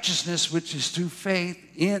this righteousness which is through faith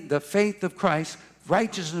in the faith of Christ,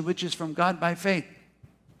 righteousness which is from God by faith.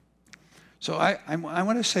 So I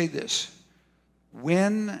want to say this.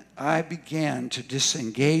 When I began to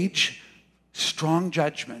disengage strong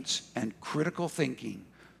judgments and critical thinking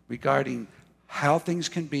regarding how things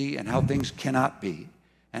can be and how things cannot be,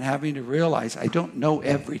 and having to realize I don't know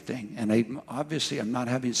everything, and obviously I'm not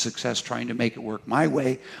having success trying to make it work my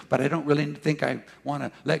way, but I don't really think I want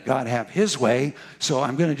to let God have his way, so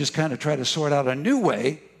I'm going to just kind of try to sort out a new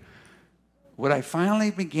way. What I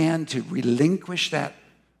finally began to relinquish that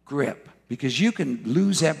grip, because you can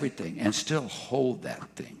lose everything and still hold that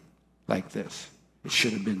thing like this. It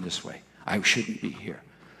should have been this way. I shouldn't be here.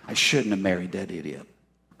 I shouldn't have married that idiot.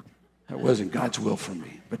 It wasn't God's will for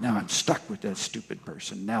me. But now I'm stuck with that stupid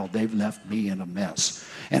person. Now they've left me in a mess.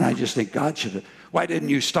 And I just think God should have, why didn't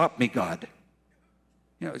you stop me, God?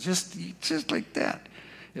 You know, just like that.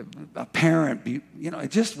 A parent,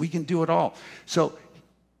 we can do it all. So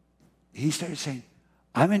he started saying,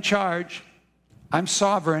 I'm in charge. I'm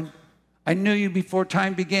sovereign. I knew you before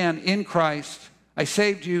time began in Christ. I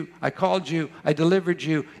saved you. I called you. I delivered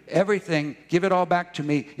you. Everything. Give it all back to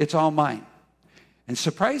me. It's all mine. And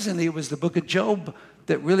surprisingly, it was the book of Job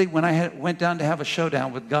that really, when I went down to have a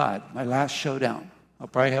showdown with God, my last showdown, I'll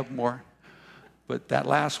probably have more, but that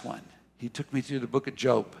last one, he took me through the book of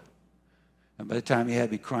Job. And by the time he had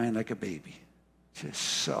me crying like a baby, just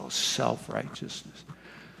so self-righteousness.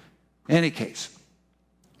 In any case,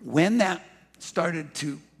 when that started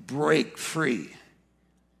to break free,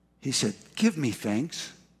 he said, give me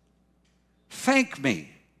thanks. Thank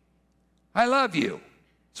me. I love you.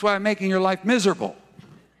 That's why I'm making your life miserable.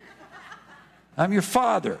 I'm your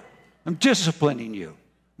father. I'm disciplining you.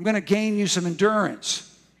 I'm going to gain you some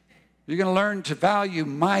endurance. You're going to learn to value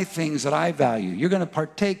my things that I value. You're going to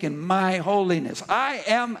partake in my holiness. I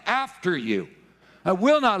am after you. I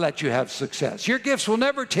will not let you have success. Your gifts will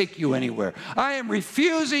never take you anywhere. I am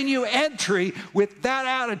refusing you entry with that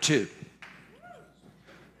attitude.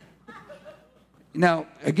 Now,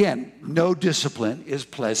 again, no discipline is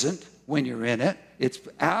pleasant when you're in it. It's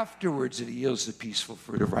afterwards that he yields the peaceful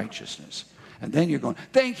fruit of righteousness. And then you're going,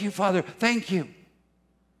 thank you, Father, thank you.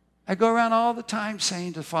 I go around all the time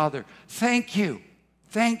saying to Father, thank you.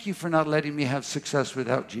 Thank you for not letting me have success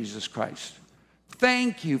without Jesus Christ.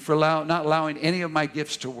 Thank you for not allowing any of my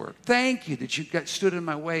gifts to work. Thank you that you stood in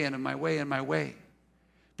my way and in my way and my way.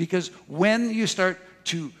 Because when you start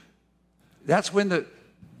to, that's when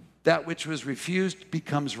that which was refused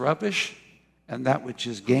becomes rubbish, and that which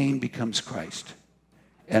is gained becomes Christ.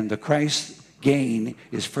 And the Christ gain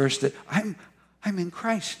is first that I'm in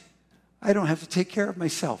Christ. I don't have to take care of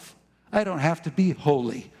myself. I don't have to be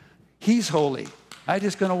holy. He's holy. I'm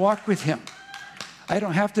just going to walk with him. I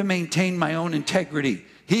don't have to maintain my own integrity.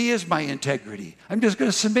 He is my integrity. I'm just going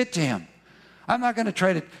to submit to him. I'm not going to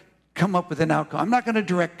try to come up with an outcome. I'm not going to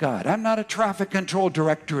direct God. I'm not a traffic control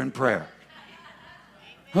director in prayer.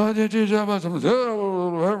 No.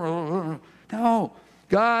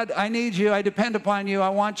 God, I need you. I depend upon you. I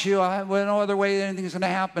want you. No other way anything's going to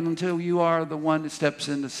happen until you are the one that steps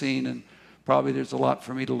in the scene. And probably there's a lot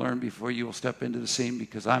for me to learn before you will step into the scene,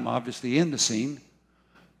 because I'm obviously in the scene.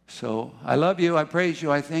 So I love you. I praise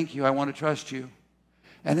you. I thank you. I want to trust you.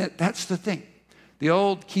 And that's the thing. The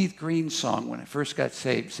old Keith Green song, when I first got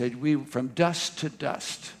saved, said, from dust to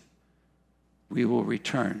dust, we will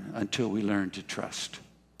return until we learn to trust.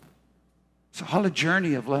 It's all a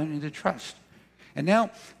journey of learning to trust. And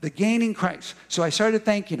now the gaining Christ. So I started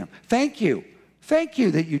thanking him. Thank you. Thank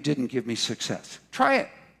you that you didn't give me success. Try it.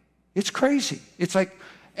 It's crazy. It's like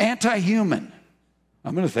anti-human.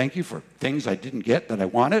 I'm going to thank you for things I didn't get that I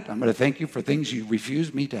wanted. I'm going to thank you for things you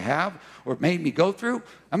refused me to have or made me go through.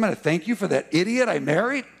 I'm going to thank you for that idiot I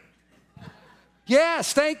married.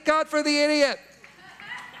 Yes, thank God for the idiot.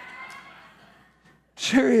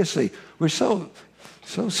 Seriously, we're so,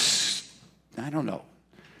 I don't know.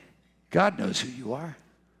 God knows who you are.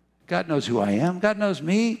 God knows who I am. God knows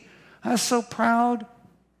me. I was so proud.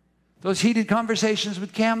 Those heated conversations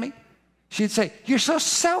with Cammie, she'd say, you're so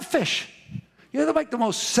selfish. You're like the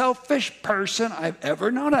most selfish person I've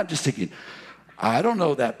ever known. I'm just thinking, I don't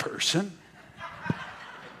know that person.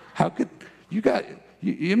 How could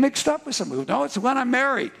you mixed up with somebody? No, it's the one I'm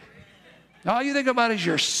married. All you think about is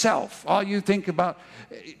yourself. All you think about,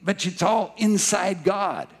 but it's all inside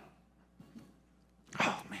God.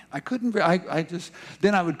 Oh man, I couldn't.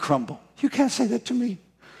 Then I would crumble. You can't say that to me.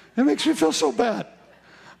 It makes me feel so bad.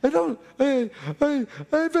 I've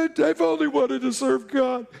only wanted to serve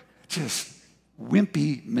God. Just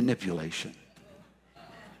wimpy manipulation.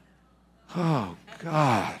 Oh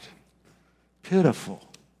God, pitiful.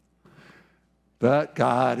 But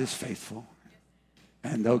God is faithful.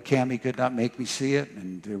 And though Cammie could not make me see it,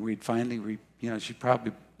 and we'd finally, she'd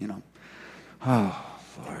probably, oh,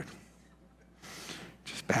 Lord.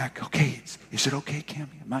 Just back. Okay, is it okay,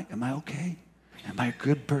 Cammie? Am I okay? Am I a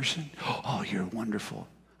good person? Oh, you're wonderful.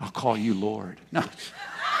 I'll call you Lord. No.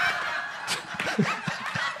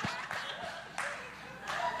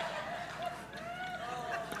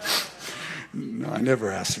 No, I never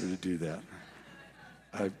asked her to do that.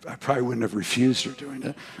 I probably wouldn't have refused her doing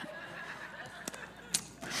it.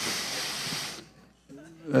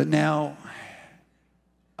 But now,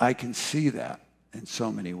 I can see that in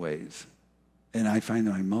so many ways. And I find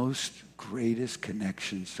that my most greatest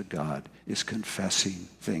connections to God is confessing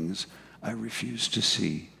things I refuse to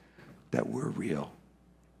see that were real.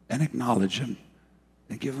 And acknowledge them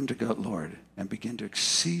and give them to God, Lord, and begin to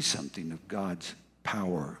see something of God's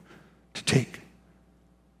power to take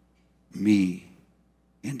me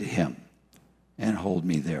into him and hold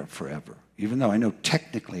me there forever. Even though I know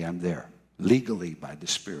technically I'm there, legally by the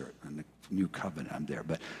Spirit and the new covenant I'm there,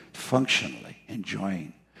 but functionally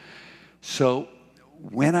enjoying. So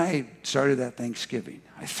when I started that Thanksgiving,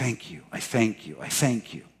 I thank you, I thank you, I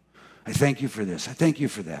thank you. I thank you for this, I thank you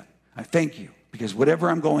for that. I thank you. Because whatever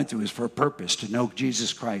I'm going through is for a purpose, to know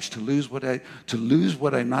Jesus Christ, to lose what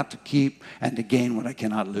I'm not to keep, and to gain what I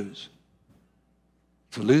cannot lose.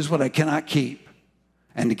 To lose what I cannot keep,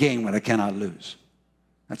 and to gain what I cannot lose.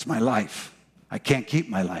 That's my life. I can't keep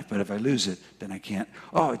my life, but if I lose it, then I can't.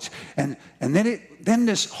 And then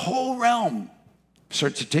this whole realm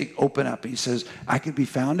starts to open up. He says, I could be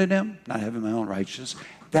found in him, not having my own righteousness,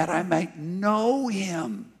 that I might know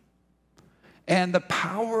him. And the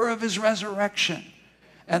power of his resurrection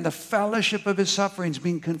and the fellowship of his sufferings,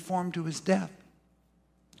 being conformed to his death.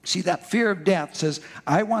 See, that fear of death says,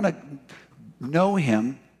 I want to know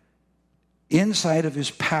him inside of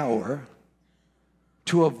his power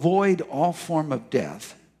to avoid all form of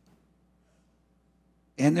death.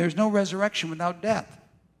 And there's no resurrection without death.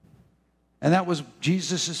 And that was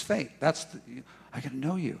Jesus' faith. I got to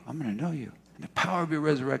know you. I'm going to know you. And the power of your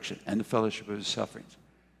resurrection and the fellowship of his sufferings.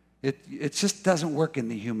 It just doesn't work in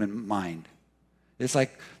the human mind. It's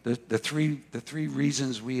like the three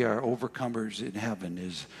reasons we are overcomers in heaven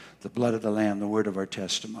is the blood of the Lamb, the word of our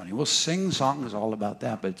testimony. We'll sing songs all about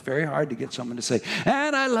that, but it's very hard to get someone to say,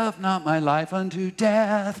 and I love not my life unto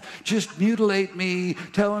death. Just mutilate me,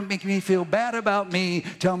 make me feel bad about me,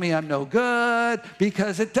 tell me I'm no good,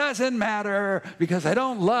 because it doesn't matter, because I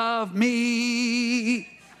don't love me.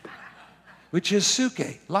 Which is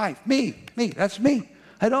suke, life, me, that's me.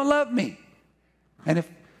 I don't love me.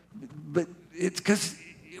 But it's because,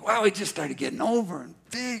 it just started getting over and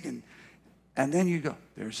big. And then you go,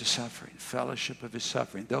 there's the suffering, fellowship of his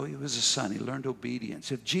suffering. Though he was a son, he learned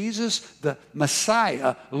obedience. If Jesus, the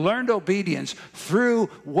Messiah, learned obedience through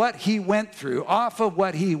what he went through, off of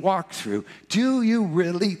what he walked through, do you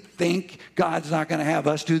really think God's not going to have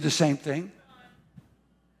us do the same thing?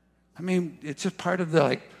 I mean, it's a part of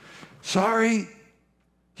the sorry,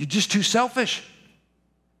 you're just too selfish.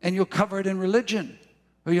 And you'll cover it in religion,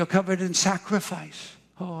 or you'll cover it in sacrifice.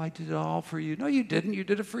 Oh, I did it all for you. No, you didn't. You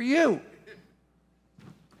did it for you.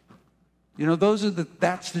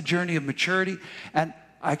 That's the journey of maturity. And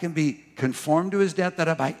I can be conformed to his death,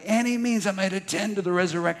 that by any means I might attend to the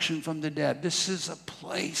resurrection from the dead. This is a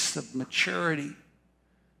place of maturity.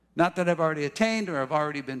 Not that I've already attained or I've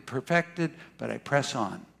already been perfected, but I press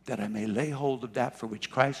on, that I may lay hold of that for which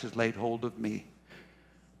Christ has laid hold of me.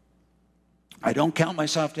 I don't count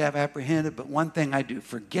myself to have apprehended, but one thing I do,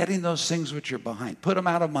 forgetting those things which are behind. Put them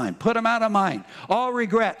out of mind. Put them out of mind. All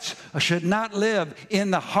regrets should not live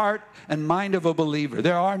in the heart and mind of a believer.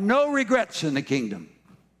 There are no regrets in the kingdom.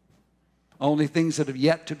 Only things that have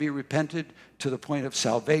yet to be repented to the point of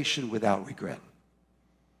salvation without regret.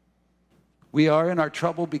 We are in our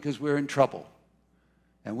trouble because we're in trouble.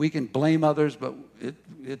 And we can blame others, but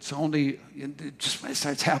it's only, just when it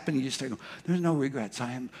starts happening, you start going, there's no regrets.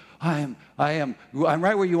 I am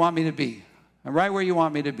right where you want me to be. I'm right where you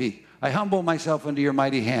want me to be. I humble myself under your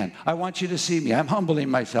mighty hand. I want you to see me. I'm humbling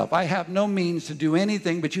myself. I have no means to do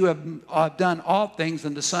anything, but you have done all things,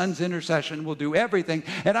 and the Son's intercession will do everything.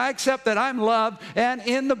 And I accept that I'm loved and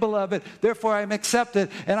in the beloved. Therefore, I'm accepted,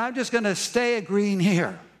 and I'm just going to stay agreeing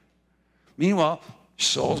here. Meanwhile,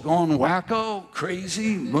 soul's going wacko,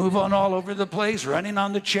 crazy, moving all over the place, running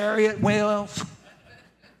on the chariot wheels.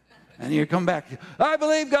 And you come back, I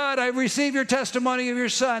believe God, I receive your testimony of your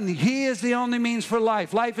Son. He is the only means for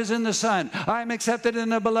life. Life is in the Son. I am accepted in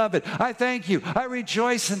the beloved. I thank you. I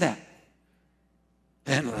rejoice in that.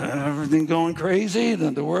 And everything going crazy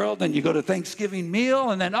in the world, then you go to Thanksgiving meal,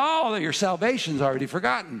 and then your salvation's already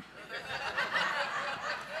forgotten.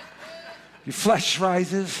 Your flesh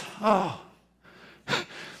rises. Oh.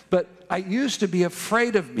 But I used to be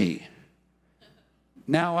afraid of me.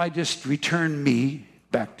 Now I just return me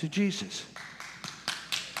back to Jesus.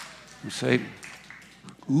 You say,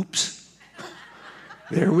 oops,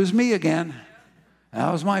 there was me again.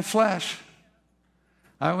 That was my flesh.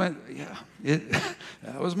 I went,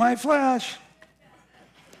 that was my flesh.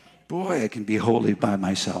 Boy, I can be holy by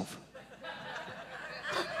myself.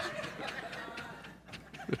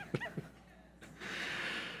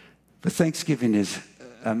 But Thanksgiving is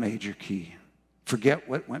a major key. Forget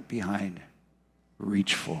what went behind.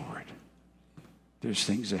 Reach forward. There's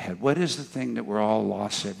things ahead. What is the thing that we're all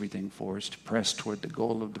lost everything for? Is to press toward the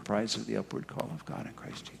goal of the prize of the upward call of God in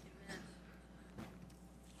Christ Jesus.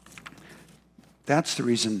 That's the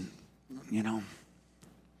reason,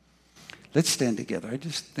 let's stand together. I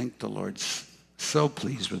just think the Lord's so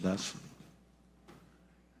pleased with us.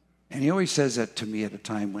 And he always says that to me at a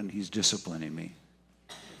time when he's disciplining me.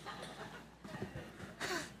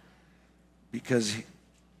 Because,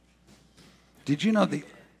 did you know the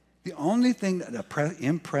only thing that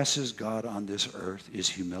impresses God on this earth is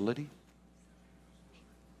humility?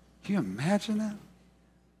 Can you imagine that?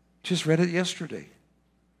 Just read it yesterday.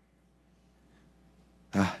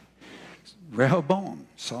 Rehoboam,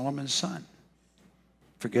 Solomon's son,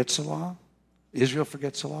 forgets the law. Israel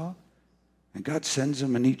forgets the law. And God sends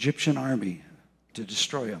him an Egyptian army to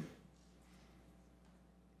destroy him.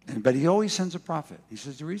 But he always sends a prophet. He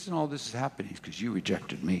says, the reason all this is happening is because you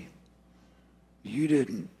rejected me. You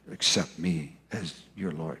didn't accept me as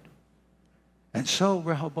your Lord. And so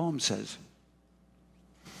Rehoboam says,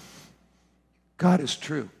 God is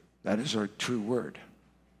true. That is our true word.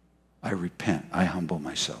 I repent. I humble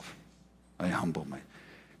myself.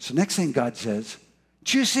 So next thing God says,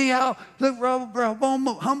 do you see how Rehoboam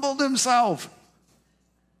humbled himself?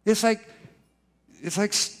 It's like,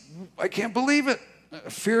 I can't believe it. A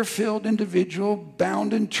fear-filled individual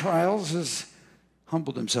bound in trials has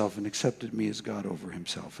humbled himself and accepted me as God over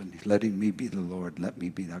himself, and letting me be the Lord, let me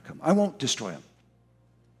be the outcome. I won't destroy him.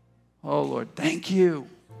 Oh, Lord, thank you.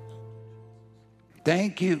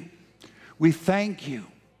 Thank you. We thank you.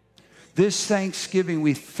 This Thanksgiving,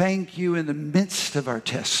 we thank you in the midst of our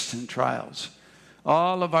tests and trials,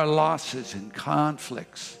 all of our losses and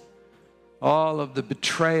conflicts, all of the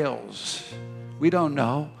betrayals. We don't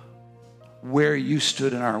know where you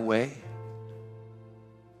stood in our way.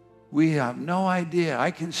 We have no idea. I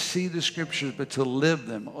can see the scriptures, but to live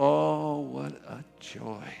them, oh, what a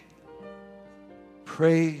joy.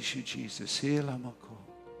 Praise you, Jesus.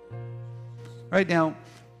 Right now,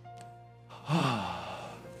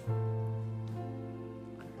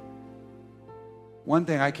 one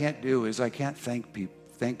thing I can't do is I can't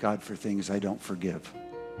thank God for things I don't forgive.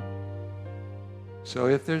 So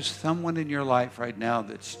if there's someone in your life right now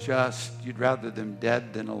that's just, you'd rather them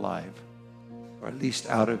dead than alive, or at least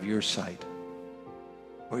out of your sight,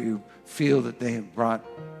 or you feel that they have brought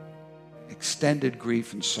extended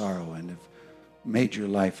grief and sorrow and have made your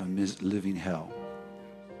life a living hell,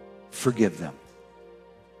 forgive them.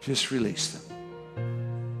 Just release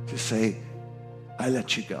them. Just say, I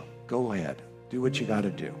let you go. Go ahead. Do what you got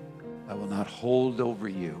to do. I will not hold over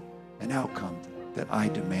you an outcome that I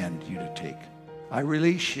demand you to take. I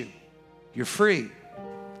release you. You're free.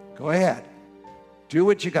 Go ahead. Do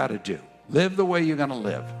what you got to do. Live the way you're going to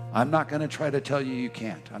live. I'm not going to try to tell you you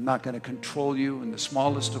can't. I'm not going to control you in the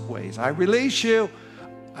smallest of ways. I release you.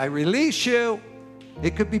 I release you.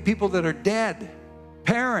 It could be people that are dead,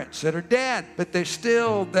 parents that are dead, but there's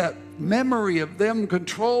still that memory of them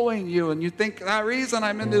controlling you, and you think the reason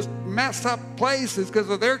I'm in this messed up place is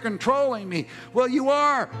because they're controlling me. Well, you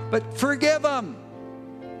are, but forgive them.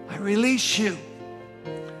 I release you.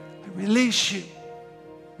 I release you.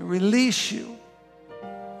 I release you.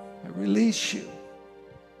 I release you.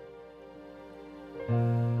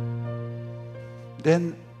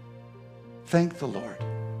 Then thank the Lord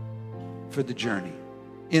for the journey,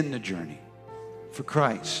 in the journey, for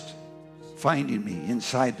Christ, finding me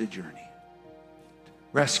inside the journey,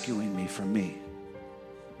 rescuing me from me.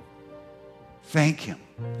 Thank him.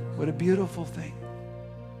 What a beautiful thing.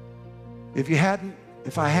 If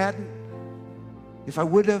I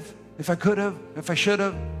would have, if I could have, if I should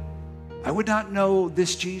have, I would not know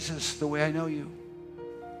this Jesus the way I know you.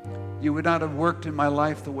 You would not have worked in my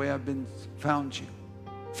life the way I've found you.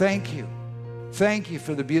 Thank you. Thank you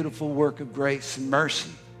for the beautiful work of grace and mercy.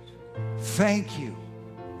 Thank you.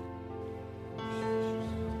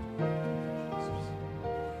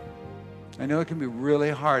 I know it can be really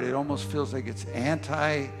hard. It almost feels like it's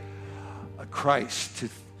anti-Christ to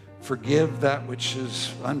forgive that which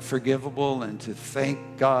is unforgivable and to thank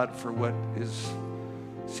God for what is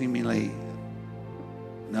seemingly,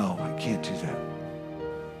 no, I can't do that.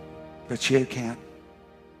 But you can.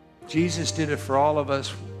 Jesus did it for all of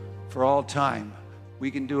us for all time. We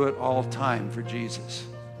can do it all time for Jesus.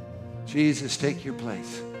 Jesus, take your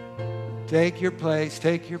place. Take your place.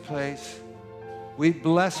 Take your place. We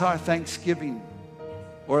bless our thanksgiving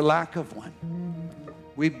or lack of one.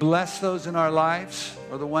 We bless those in our lives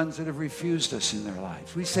or the ones that have refused us in their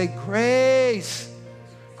lives. We say grace,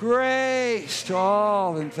 grace to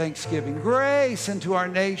all in thanksgiving, grace into our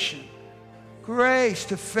nation, grace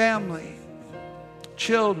to family,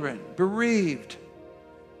 children, bereaved,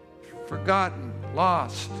 forgotten,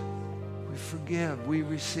 lost. We forgive, we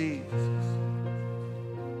receive.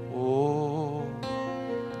 Oh.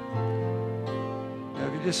 Now,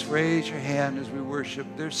 if you just raise your hand as we worship,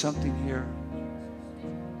 there's something here.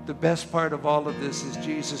 The best part of all of this is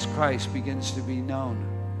Jesus Christ begins to be known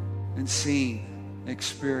and seen,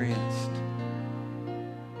 experienced.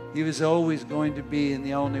 He was always going to be, and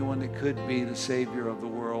the only one that could be, the Savior of the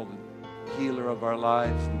world, and healer of our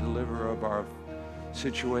lives, and deliverer of our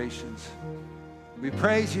situations. We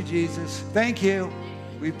praise you, Jesus. Thank you.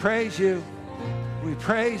 We praise you. We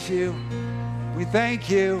praise you. We thank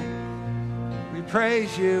you. We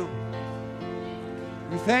praise you.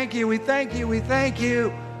 We thank you. We thank you. We thank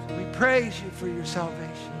you. We praise you for your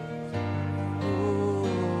salvation. Oh.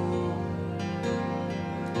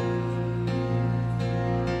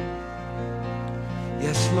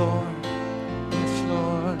 Yes, Lord. Yes,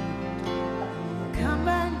 Lord. Come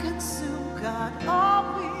and consume, God,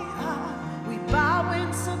 all we are. We bow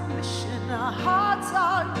in submission. Our hearts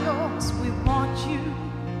are yours. We want you.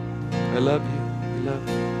 I love you. We love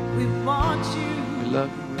you. We want you. We love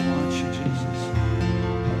you. We want you, Jesus.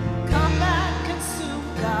 Come and consume,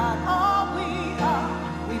 God, all we are.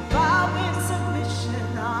 We bow in submission.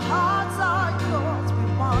 Our hearts are yours. We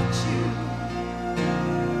want you.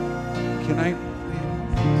 Can I,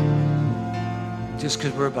 just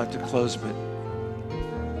because we're about to close, but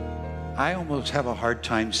I almost have a hard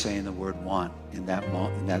time saying the word want in that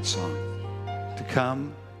song. To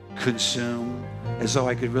come, consume, as though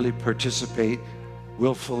I could really participate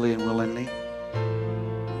willfully and willingly.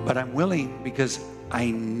 But I'm willing because I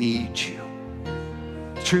need you.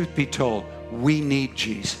 Truth be told, we need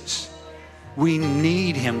Jesus. We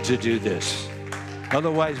need him to do this.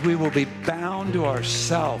 Otherwise, we will be bound to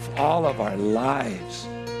ourselves all of our lives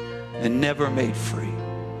and never made free.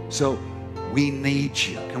 So we need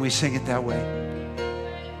you. Can we sing it that way?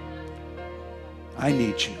 I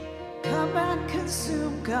need you. Come and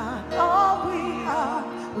consume, God, all we are.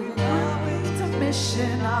 We bow in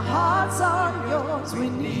submission. Our hearts are yours. We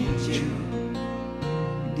need you.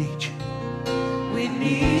 We need you. We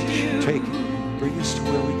need you. Take it. Bring us to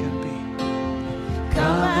where we can be.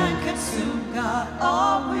 Come and consume, God,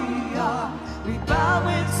 all we are. We bow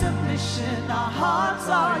in submission. Our hearts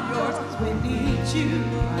are yours. We need you.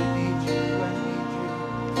 I need you. I need you.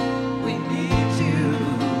 We need you.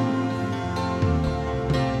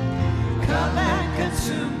 Come and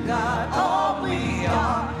consume, God, all we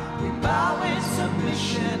are. We bow in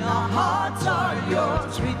submission. Our hearts are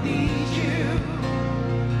yours. We need you.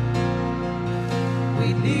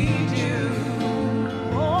 We need you.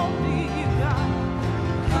 Only you, God.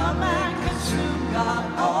 Come and consume, God,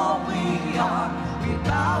 all we are. We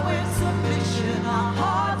bow in submission. Our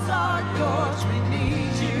hearts are yours. We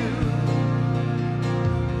need you.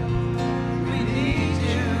 We need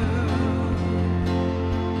you.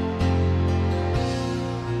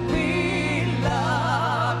 We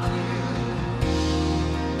love you.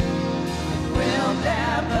 We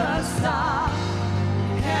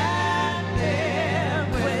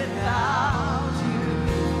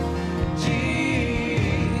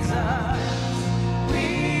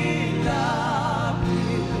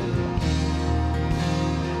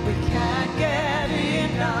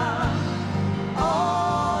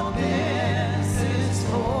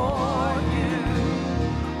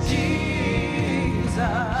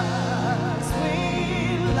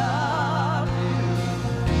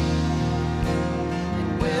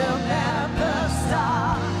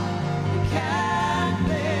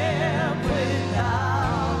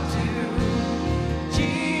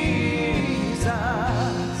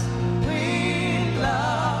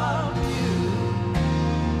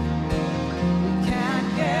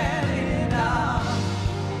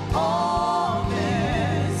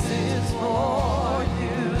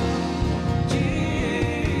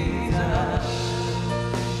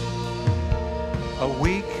a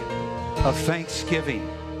week of thanksgiving,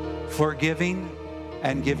 forgiving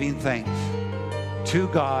and giving thanks to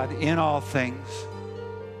God in all things,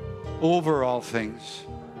 over all things,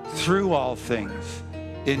 through all things,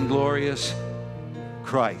 in glorious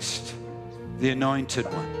Christ, the Anointed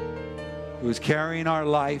One, who is carrying our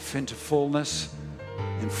life into fullness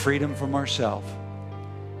and freedom from ourselves,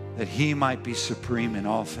 that he might be supreme in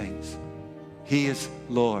all things. He is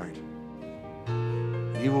Lord.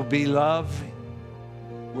 He will be love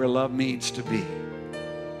where love needs to be.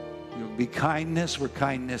 He will be kindness where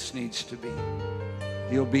kindness needs to be.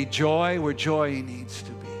 He'll be joy where joy needs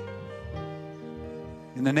to be.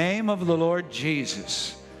 In the name of the Lord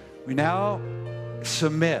Jesus, we now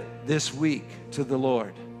submit this week to the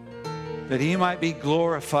Lord, that he might be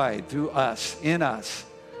glorified through us,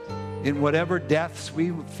 in whatever depths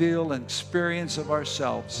we feel and experience of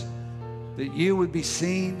ourselves, that you would be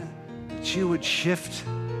seen, that you would shift,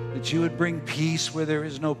 that you would bring peace where there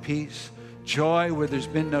is no peace, joy where there's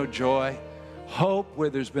been no joy, hope where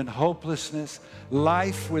there's been hopelessness,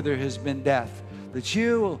 life where there has been death, that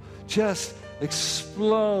you will just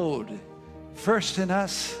explode first in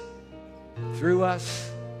us, through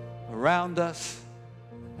us, around us,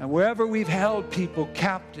 and wherever we've held people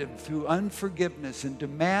captive through unforgiveness and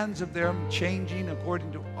demands of them changing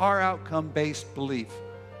according to our outcome-based belief,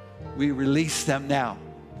 we release them now.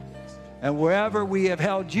 And wherever we have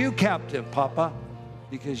held you captive, Papa,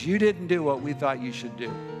 because you didn't do what we thought you should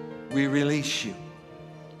do, we release you.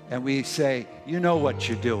 And we say, you know what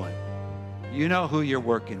you're doing. You know who you're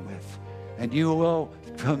working with. And you will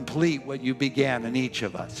complete what you began in each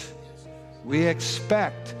of us. We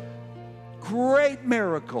expect great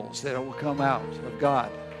miracles that will come out of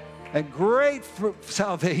God, and great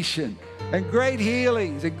salvation, and great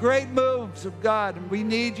healings, and great moves of God. And we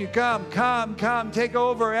need you. Come, take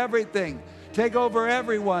over everything. Take over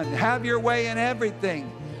everyone. Have your way in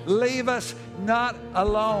everything. Leave us not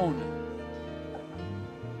alone.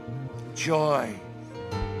 Joy,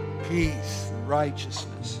 peace, and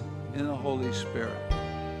righteousness in the Holy Spirit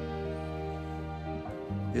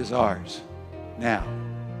is ours now.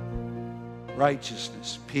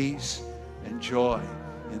 Righteousness, peace, and joy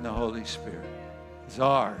in the Holy Spirit is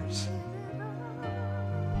ours.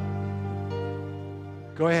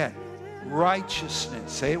 Go ahead.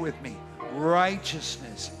 Righteousness, say it with me.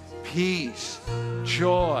 Righteousness, peace,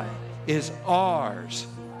 joy is ours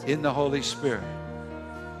in the Holy Spirit.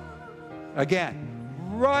 Again,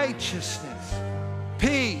 righteousness,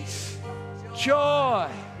 peace, joy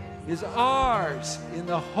is ours in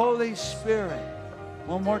the Holy Spirit.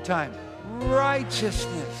 One more time.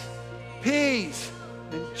 Righteousness, peace,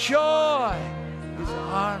 and joy is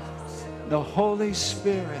ours in the Holy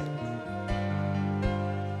Spirit.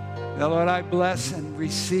 Now, Lord, I bless and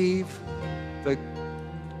receive the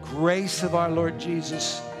grace of our Lord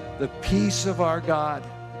Jesus, the peace of our God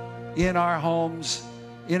in our homes,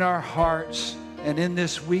 in our hearts, and in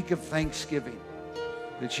this week of Thanksgiving,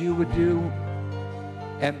 that you would do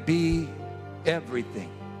and be everything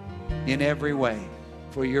in every way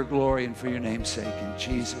for your glory and for your name's sake. In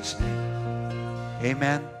Jesus' name,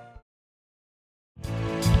 amen.